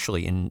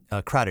 especially in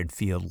a crowded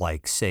field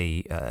like,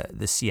 say,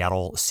 the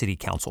Seattle City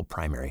Council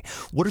primary?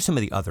 What are some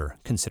of the other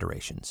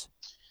considerations?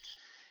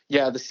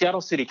 Yeah, the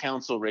Seattle City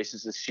Council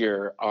races this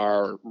year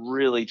are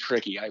really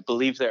tricky. I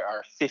believe there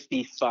are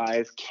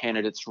 55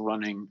 candidates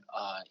running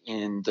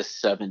in the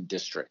 7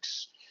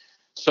 districts.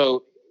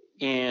 So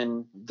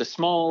in the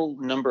small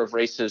number of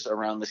races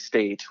around the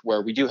state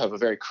where we do have a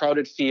very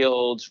crowded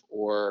field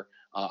or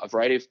a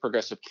variety of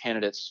progressive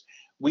candidates,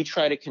 we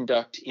try to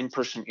conduct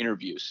in-person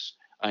interviews.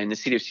 In the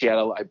city of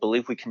Seattle, I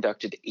believe we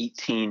conducted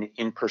 18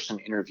 in-person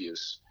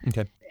interviews.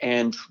 Okay.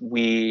 And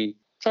we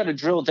try to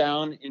drill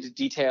down into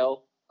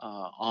detail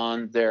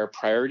on their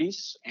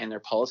priorities and their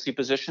policy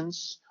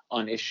positions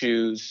on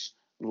issues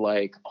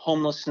like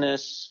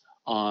homelessness,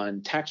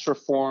 on tax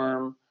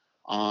reform,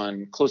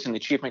 on closing the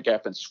achievement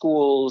gap in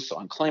schools,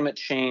 on climate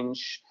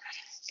change.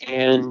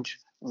 And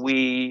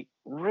we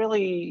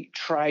really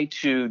try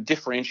to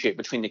differentiate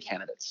between the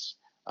candidates.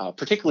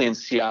 Particularly in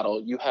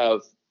Seattle, you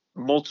have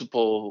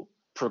multiple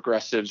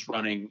progressives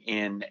running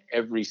in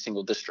every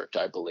single district,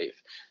 I believe.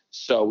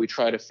 So we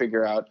try to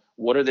figure out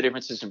what are the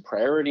differences in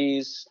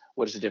priorities,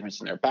 what is the difference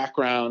in their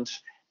background,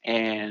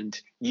 and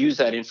use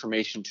that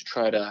information to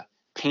try to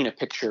paint a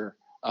picture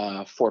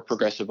for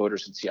progressive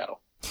voters in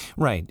Seattle.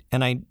 Right.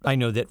 And I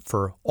know that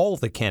for all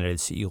the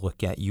candidates that you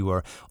look at, you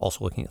are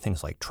also looking at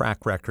things like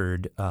track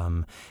record,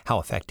 how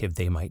effective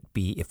they might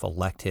be if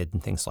elected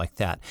and things like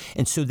that.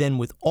 And so then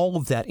with all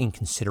of that in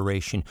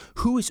consideration,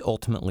 who is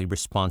ultimately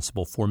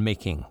responsible for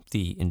making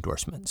the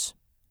endorsements?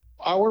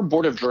 Our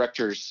board of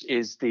directors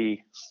is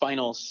the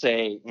final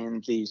say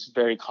in these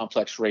very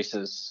complex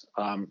races.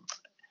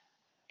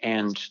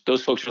 And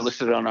those folks are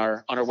listed on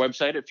our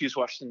website at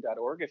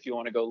fusewashington.org if you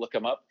want to go look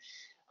them up.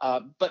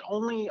 But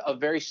only a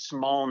very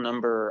small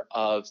number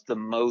of the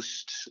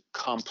most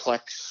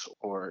complex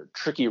or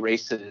tricky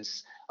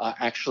races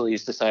actually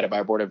is decided by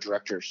our board of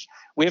directors.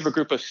 We have a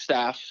group of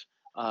staff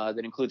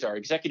that includes our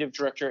executive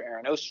director,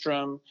 Aaron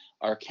Ostrom,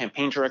 our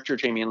campaign director,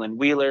 Jamie Lynn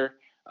Wheeler,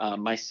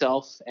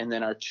 myself, and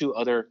then our 2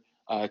 other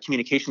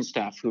communication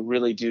staff who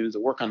really do the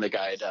work on the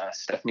guide,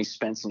 Stephanie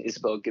Spence and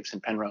Isabel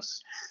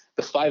Gibson-Penrose.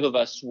 The 5 of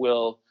us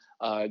will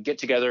get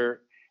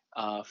together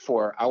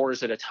for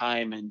hours at a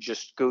time and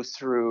just go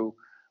through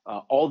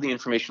all the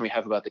information we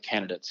have about the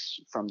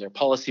candidates, from their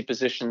policy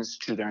positions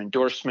to their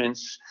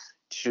endorsements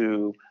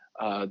to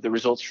the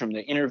results from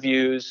the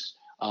interviews,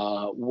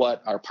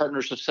 what our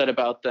partners have said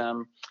about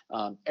them,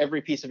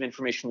 every piece of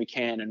information we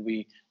can, and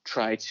we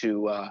try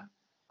to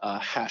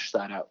hash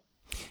that out.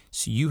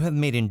 So you have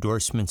made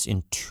endorsements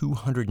in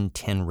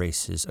 210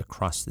 races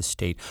across the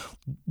state.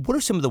 What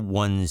are some of the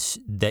ones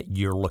that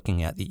you're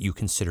looking at that you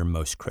consider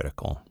most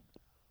critical?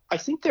 I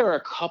think there are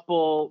a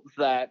couple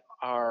that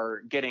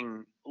are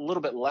getting a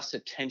little bit less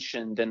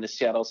attention than the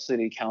Seattle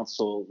City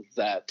Council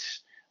that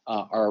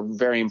are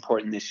very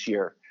important this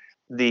year.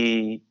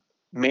 The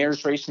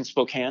mayor's race in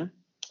Spokane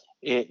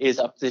is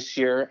up this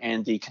year,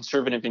 and the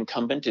conservative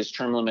incumbent is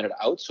term limited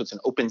out, so it's an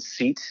open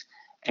seat.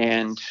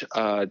 And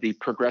the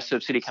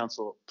progressive city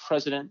council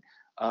president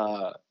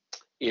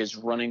is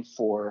running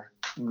for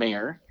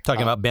mayor.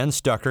 Talking about Ben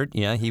Stuckert.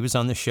 Yeah, he was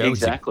on the show.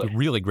 Exactly. He's a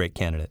really great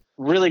candidate.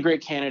 Really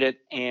great candidate.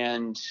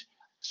 And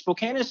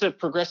Spokane is a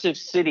progressive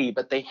city,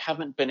 but they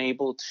haven't been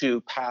able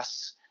to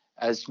pass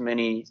as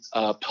many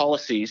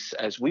policies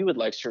as we would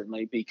like,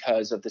 certainly,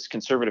 because of this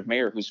conservative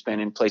mayor who's been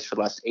in place for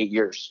the last 8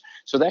 years.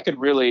 So that could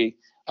really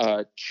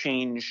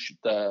change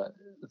the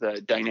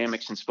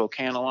dynamics in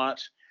Spokane a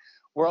lot.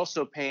 We're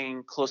also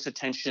paying close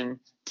attention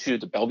to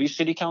the Bellevue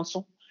City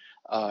Council.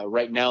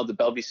 Right now, the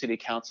Bellevue City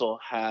Council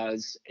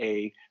has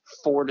a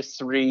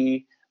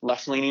 4-3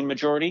 left-leaning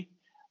majority,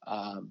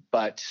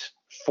 but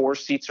 4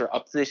 seats are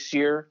up this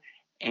year.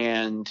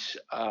 And,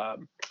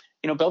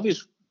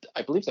 Bellevue's,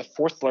 I believe, the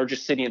 4th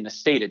largest city in the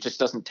state. It just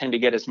doesn't tend to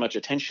get as much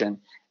attention.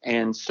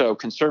 And so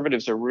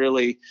conservatives are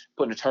really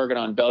putting a target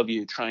on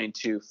Bellevue, trying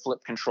to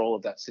flip control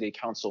of that city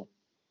council.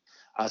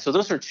 So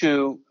those are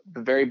 2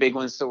 very big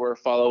ones that we're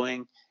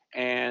following.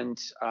 And,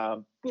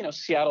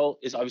 Seattle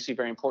is obviously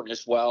very important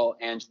as well.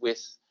 And with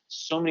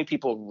so many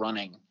people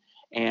running,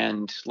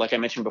 and like I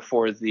mentioned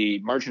before, the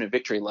margin of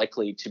victory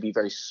likely to be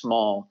very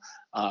small,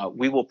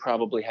 we will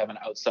probably have an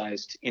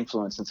outsized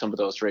influence in some of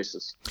those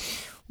races.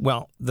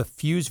 Well, the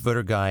Fuse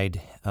voter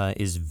guide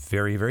is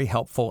very, very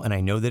helpful, and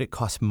I know that it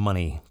costs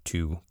money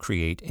to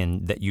create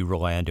and that you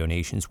rely on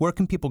donations. Where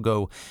can people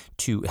go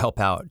to help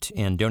out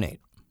and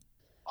donate?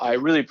 I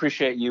really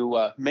appreciate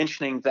you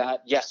mentioning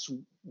that. Yes,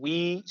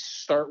 we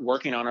start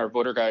working on our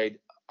voter guide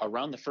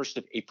around the 1st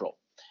of April.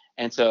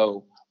 And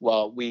so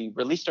while we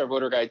released our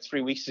voter guide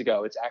 3 weeks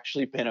ago, it's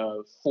actually been a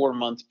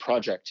 4-month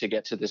project to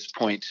get to this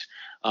point.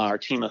 Our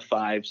team of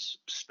 5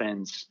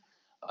 spends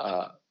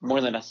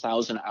more than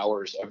 1,000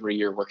 hours every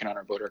year working on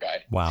our voter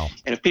guide. Wow.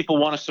 And if people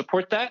want to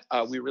support that,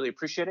 we really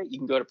appreciate it. You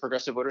can go to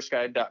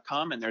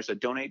progressivevotersguide.com, and there's a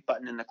donate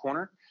button in the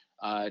corner.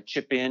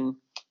 Chip in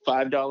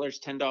 $5,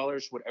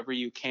 $10, whatever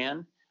you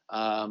can.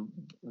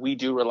 We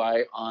do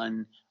rely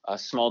on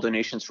small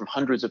donations from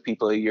hundreds of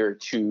people a year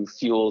to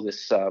fuel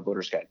this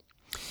voter's guide.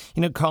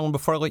 Colin,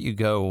 before I let you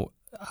go,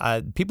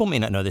 people may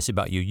not know this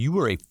about you. You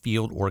were a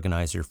field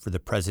organizer for the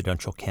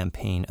presidential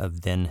campaign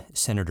of then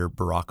Senator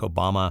Barack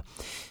Obama.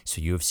 So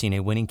you have seen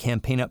a winning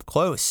campaign up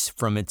close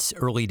from its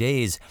early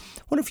days.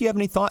 I wonder if you have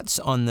any thoughts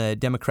on the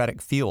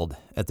Democratic field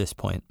at this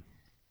point.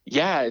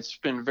 Yeah, it's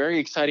been very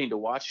exciting to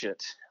watch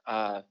it.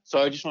 So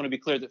I just want to be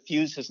clear that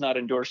Fuse has not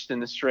endorsed in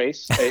this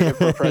race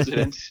for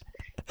president.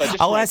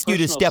 I'll ask you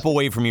to step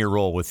away from your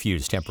role with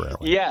Fuse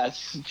temporarily.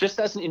 Yes, just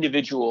as an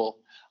individual,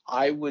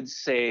 I would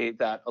say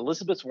that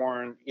Elizabeth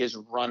Warren is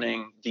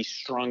running the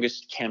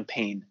strongest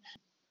campaign,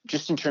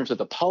 just in terms of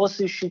the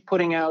policies she's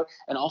putting out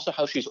and also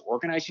how she's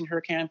organizing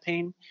her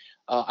campaign.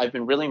 I've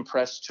been really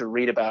impressed to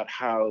read about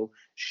how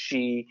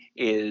she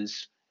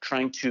is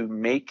trying to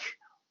make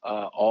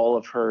all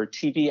of her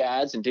TV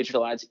ads and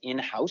digital ads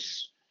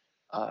in-house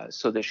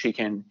so that she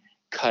can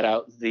cut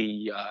out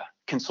the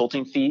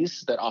consulting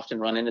fees that often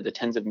run into the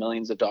tens of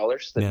millions of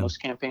dollars that most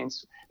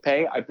campaigns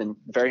pay. I've been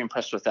very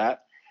impressed with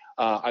that.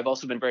 I've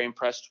also been very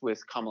impressed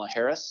with Kamala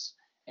Harris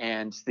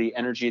and the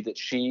energy that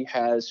she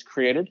has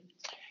created.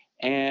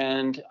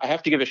 And I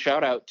have to give a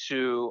shout out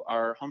to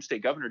our home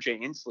state governor, Jay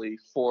Inslee,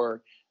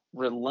 for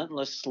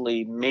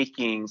relentlessly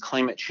making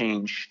climate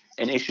change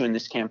an issue in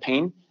this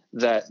campaign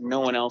that no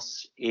one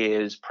else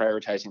is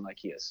prioritizing like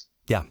he is.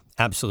 Yeah,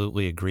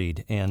 absolutely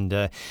agreed.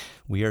 And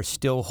we are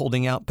still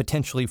holding out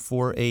potentially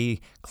for a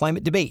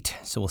climate debate.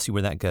 So we'll see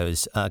where that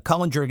goes.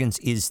 Colin Juergens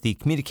is the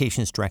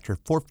communications director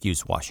for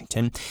Fuse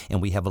Washington,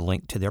 and we have a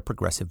link to their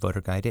progressive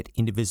voter guide at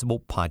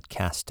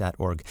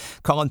indivisiblepodcast.org.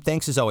 Colin,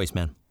 thanks as always,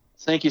 man.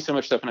 Thank you so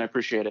much, Stephan. I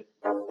appreciate it.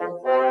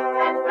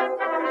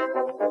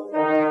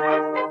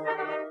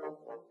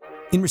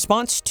 In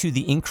response to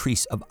the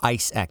increase of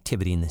ICE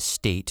activity in the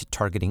state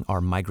targeting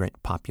our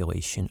migrant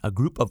population, a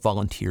group of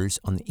volunteers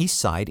on the east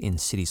side in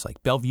cities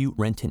like Bellevue,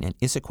 Renton, and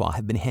Issaquah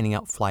have been handing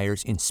out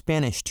flyers in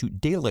Spanish to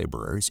day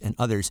laborers and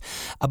others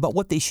about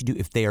what they should do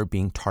if they are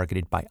being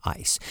targeted by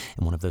ICE.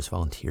 And one of those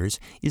volunteers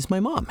is my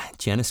mom,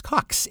 Janice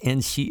Cox,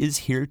 and she is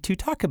here to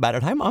talk about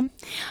it. Hi, Mom.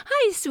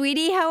 Hi,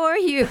 sweetie. How are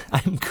you?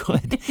 I'm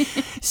good.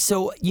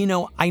 So,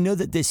 I know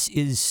that this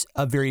is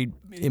a very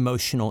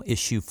emotional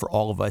issue for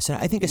all of us,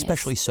 and I think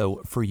especially so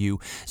for you.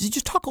 So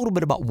just talk a little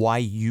bit about why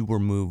you were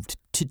moved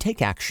to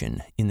take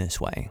action in this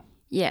way.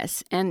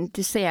 Yes, and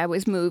to say I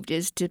was moved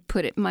is to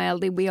put it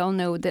mildly. We all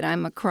know that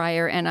I'm a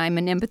crier and I'm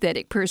an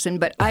empathetic person,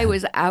 but I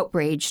was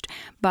outraged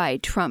by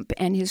Trump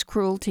and his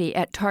cruelty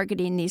at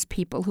targeting these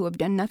people who have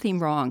done nothing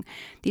wrong.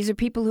 These are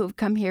people who have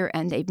come here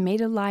and they've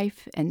made a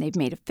life and they've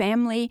made a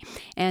family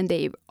and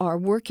they are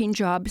working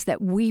jobs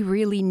that we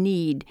really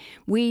need.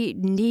 We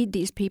need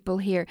these people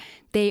here.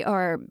 They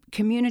are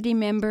community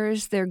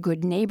members, they're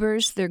good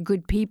neighbors, they're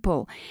good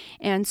people.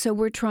 And so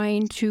we're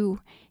trying to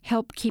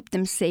help keep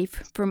them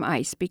safe from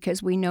ICE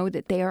because we know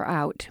that they are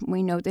out.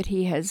 We know that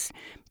he has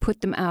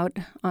put them out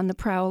on the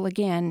prowl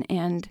again,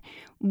 and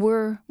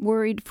we're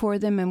worried for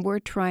them, and we're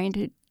trying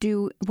to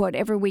do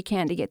whatever we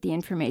can to get the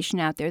information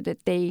out there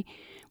that they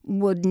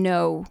would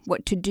know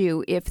what to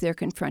do if they're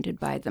confronted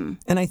by them.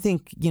 And I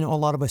think, a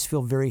lot of us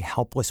feel very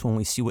helpless when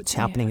we see what's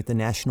happening at the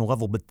national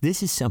level, but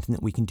this is something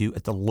that we can do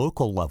at the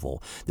local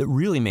level that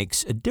really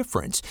makes a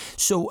difference.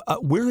 So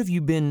where have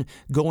you been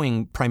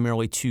going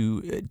primarily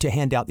to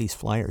hand out these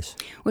flyers?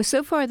 Well,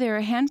 so far there are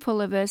a handful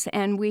of us,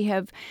 and we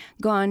have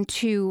gone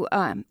to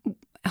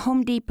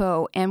Home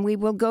Depot, and we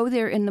will go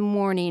there in the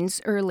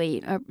mornings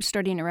early,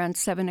 starting around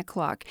 7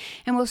 o'clock,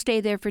 and we'll stay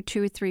there for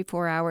 2 or 3,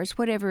 4 hours,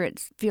 whatever it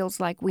feels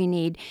like we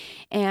need.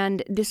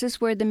 And this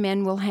is where the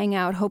men will hang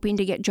out, hoping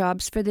to get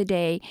jobs for the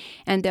day,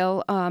 and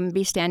they'll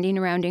be standing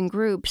around in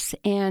groups.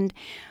 And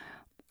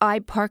I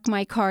park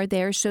my car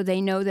there so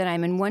they know that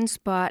I'm in one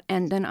spot,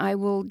 and then I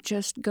will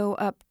just go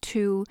up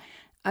to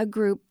a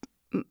group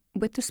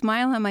with a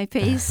smile on my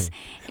face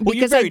well,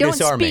 because you're very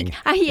disarming.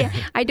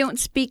 I don't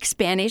speak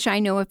Spanish. I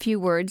know a few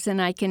words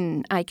and I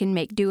can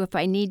make do if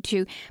I need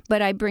to,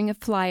 but I bring a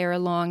flyer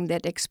along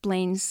that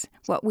explains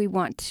what we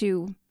want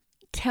to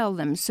tell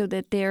them so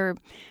that they're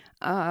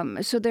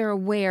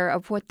aware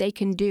of what they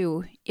can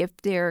do if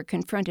they're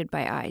confronted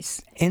by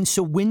ICE. And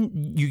so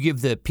when you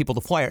give the people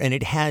the flyer and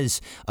it has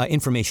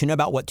information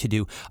about what to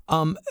do,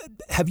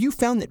 have you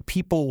found that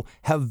people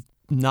have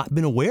not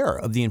been aware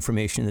of the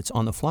information that's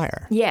on the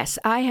flyer? Yes,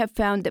 I have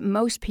found that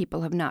most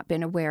people have not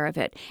been aware of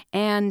it,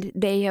 and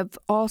they have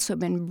also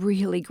been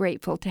really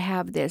grateful to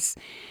have this.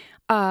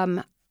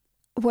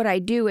 What I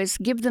do is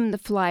give them the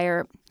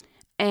flyer,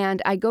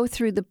 and I go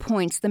through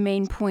the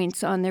main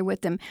points on there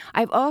with them.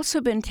 I've also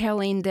been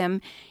telling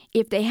them,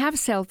 if they have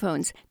cell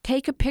phones,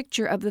 take a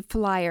picture of the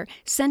flyer,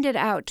 send it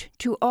out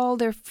to all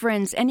their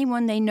friends,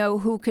 anyone they know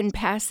who can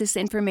pass this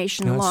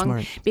information along,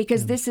 smart.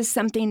 because this is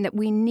something that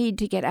we need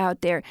to get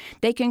out there.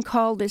 They can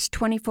call this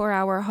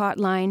 24-hour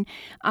hotline.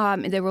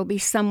 There will be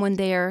someone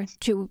there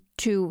to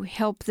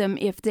help them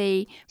if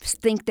they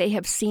think they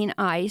have seen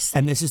ICE.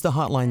 And this is the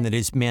hotline that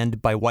is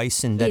manned by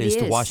Weiss, and that is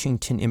the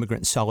Washington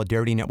Immigrant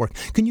Solidarity Network.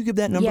 Can you give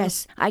that number?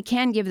 Yes, I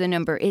can give the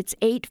number. It's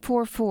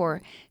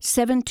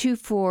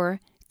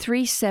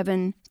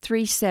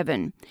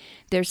 844-724-3737.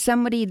 There's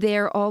somebody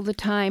there all the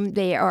time.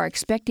 They are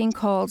expecting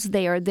calls.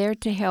 They are there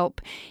to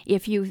help.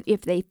 If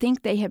they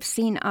think they have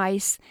seen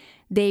ICE,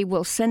 they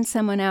will send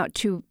someone out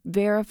to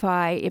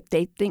verify. If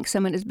they think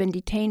someone has been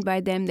detained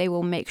by them, they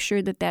will make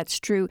sure that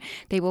that's true.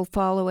 They will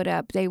follow it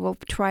up. They will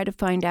try to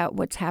find out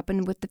what's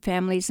happened with the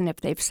families and if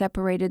they've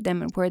separated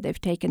them and where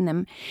they've taken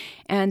them.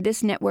 And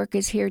this network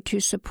is here to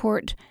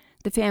support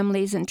the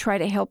families and try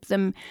to help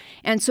them.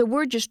 And so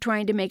we're just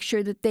trying to make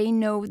sure that they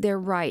know their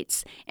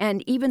rights.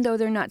 And even though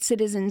they're not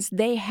citizens,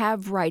 they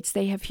have rights.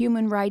 They have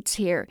human rights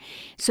here.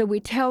 So we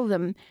tell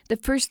them the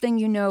first thing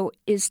you know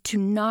is to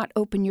not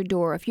open your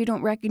door. If you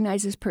don't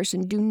recognize this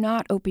person, do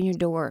not open your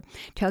door.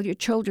 Tell your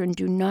children,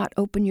 do not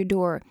open your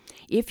door.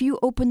 If you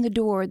open the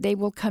door, they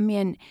will come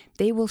in.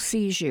 They will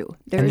seize you.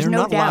 There is no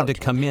doubt. And they're not allowed to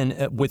come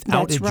in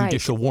without a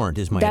judicial warrant,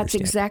 is my understanding. That's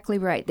exactly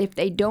right. If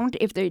they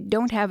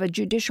don't have a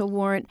judicial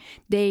warrant,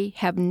 they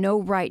have no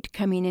right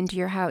coming into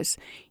your house.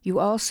 You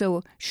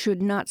also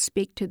should not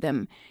speak to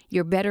them.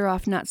 You're better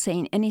off not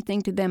saying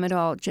anything to them at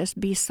all. Just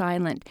be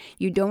silent.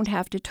 You don't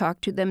have to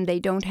talk to them. They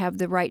don't have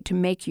the right to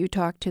make you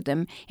talk to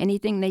them.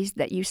 Anything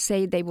that you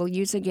say, they will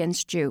use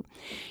against you.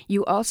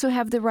 You also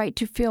have the right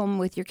to film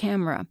with your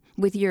camera,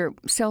 with your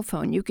cell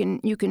phone. You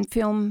can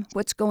film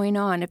what's going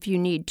on if you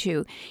need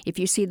to. If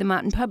you see them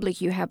out in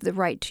public, you have the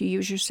right to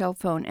use your cell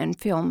phone and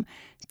film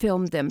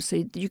them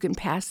so you can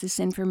pass this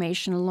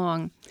information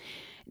along.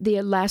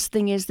 The last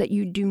thing is that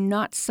you do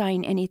not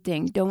sign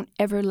anything. Don't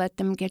ever let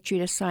them get you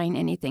to sign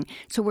anything.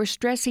 So we're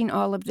stressing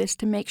all of this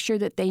to make sure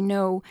that they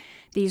know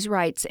these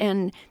rights.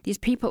 And these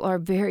people are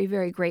very,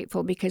 very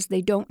grateful because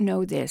they don't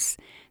know this.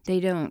 They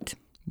don't.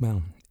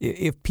 Well,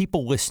 if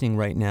people listening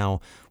right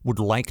now would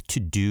like to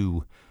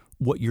do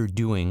what you're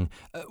doing,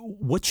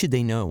 what should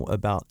they know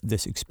about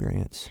this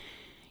experience?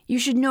 You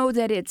should know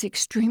that it's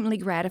extremely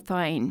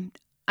gratifying.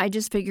 I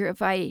just figure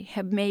if I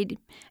have made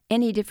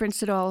any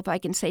difference at all, if I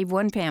can save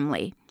one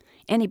family,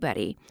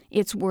 anybody,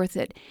 it's worth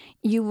it.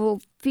 You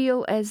will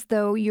feel as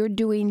though you're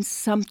doing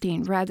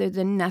something rather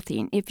than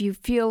nothing. If you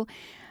feel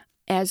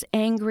as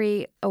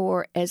angry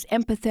or as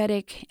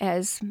empathetic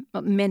as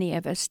many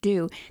of us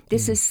do.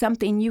 This is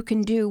something you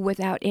can do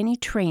without any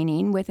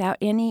training, without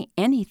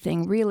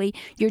anything really.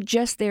 You're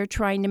just there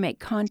trying to make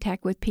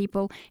contact with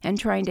people and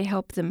trying to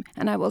help them.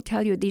 And I will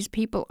tell you, these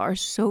people are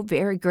so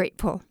very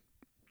grateful.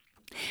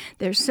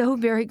 They're so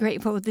very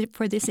grateful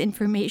for this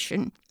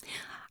information.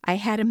 I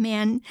had a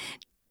man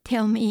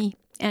tell me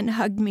and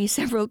hugged me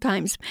several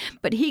times,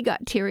 but he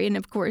got teary, and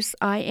of course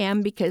I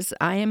am, because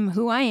I am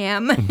who I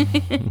am,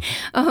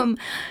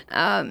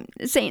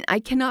 saying,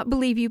 I cannot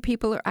believe you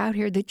people are out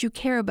here, that you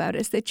care about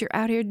us, that you're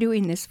out here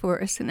doing this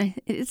for us. And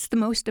it's the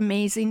most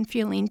amazing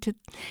feeling to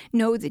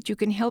know that you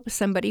can help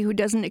somebody who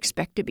doesn't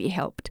expect to be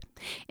helped.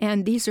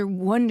 And these are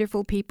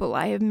wonderful people.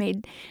 I've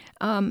made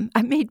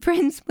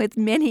friends with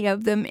many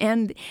of them,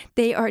 and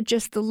they are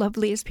just the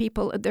loveliest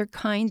people. They're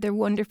kind, they're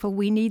wonderful.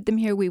 We need them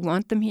here. We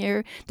want them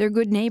here. They're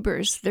good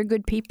neighbors. They're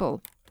good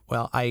people.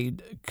 Well, I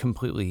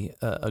completely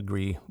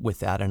agree with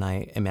that, and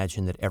I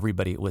imagine that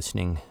everybody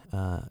listening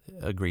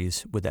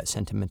agrees with that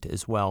sentiment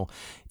as well.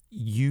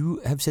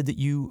 You have said that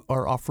you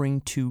are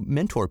offering to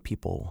mentor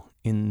people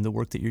in the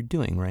work that you're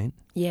doing, right?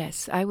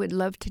 Yes, I would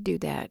love to do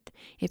that.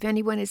 If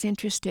anyone is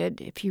interested,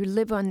 if you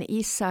live on the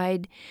east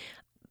side,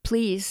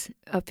 please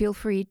feel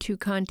free to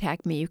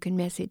contact me. You can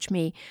message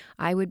me.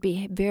 I would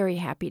be very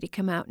happy to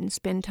come out and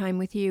spend time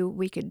with you.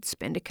 We could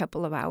spend a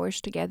couple of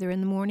hours together in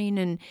the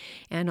morning,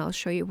 and I'll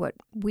show you what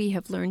we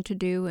have learned to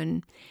do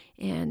and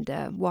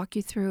walk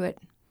you through it.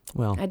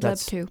 Well, I'd love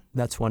to.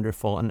 That's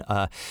wonderful. And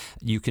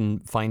you can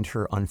find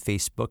her on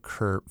Facebook.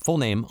 Her full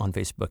name on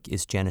Facebook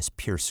is Janice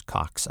Pierce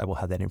Cox. I will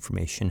have that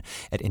information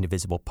at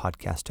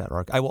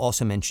indivisiblepodcast.org. I will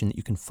also mention that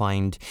you can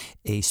find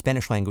a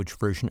Spanish language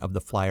version of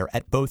the flyer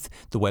at both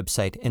the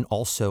website and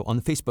also on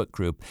the Facebook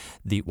group,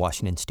 the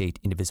Washington State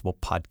Indivisible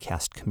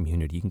Podcast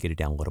Community. You can get a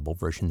downloadable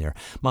version there.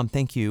 Mom,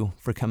 thank you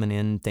for coming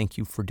in. Thank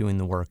you for doing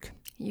the work.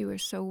 You are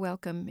so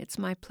welcome. It's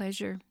my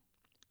pleasure,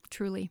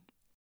 truly.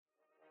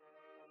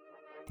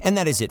 And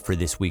that is it for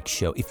this week's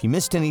show. If you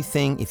missed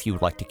anything, if you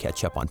would like to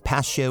catch up on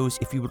past shows,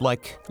 if you would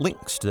like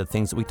links to the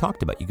things that we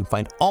talked about, you can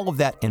find all of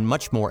that and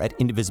much more at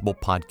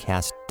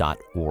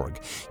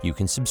indivisiblepodcast.org. You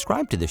can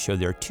subscribe to the show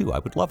there too. I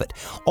would love it.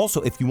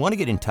 Also, if you want to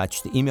get in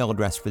touch, the email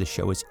address for the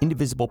show is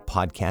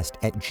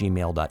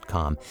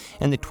indivisiblepodcast@gmail.com,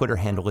 and the Twitter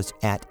handle is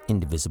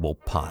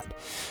 @indivisiblepod.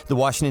 The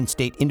Washington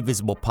State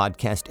Indivisible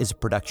Podcast is a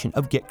production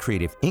of Get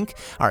Creative, Inc.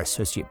 Our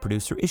associate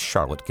producer is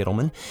Charlotte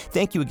Gittleman.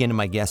 Thank you again to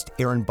my guests,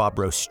 Aaron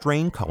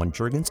Bobrow-Strain, Colin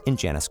Juergens, and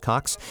Janice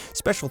Cox.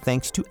 Special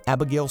thanks to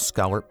Abigail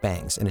Scholar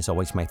Bangs. And as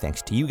always, my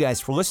thanks to you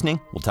guys for listening.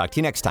 We'll talk to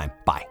you next time.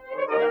 Bye.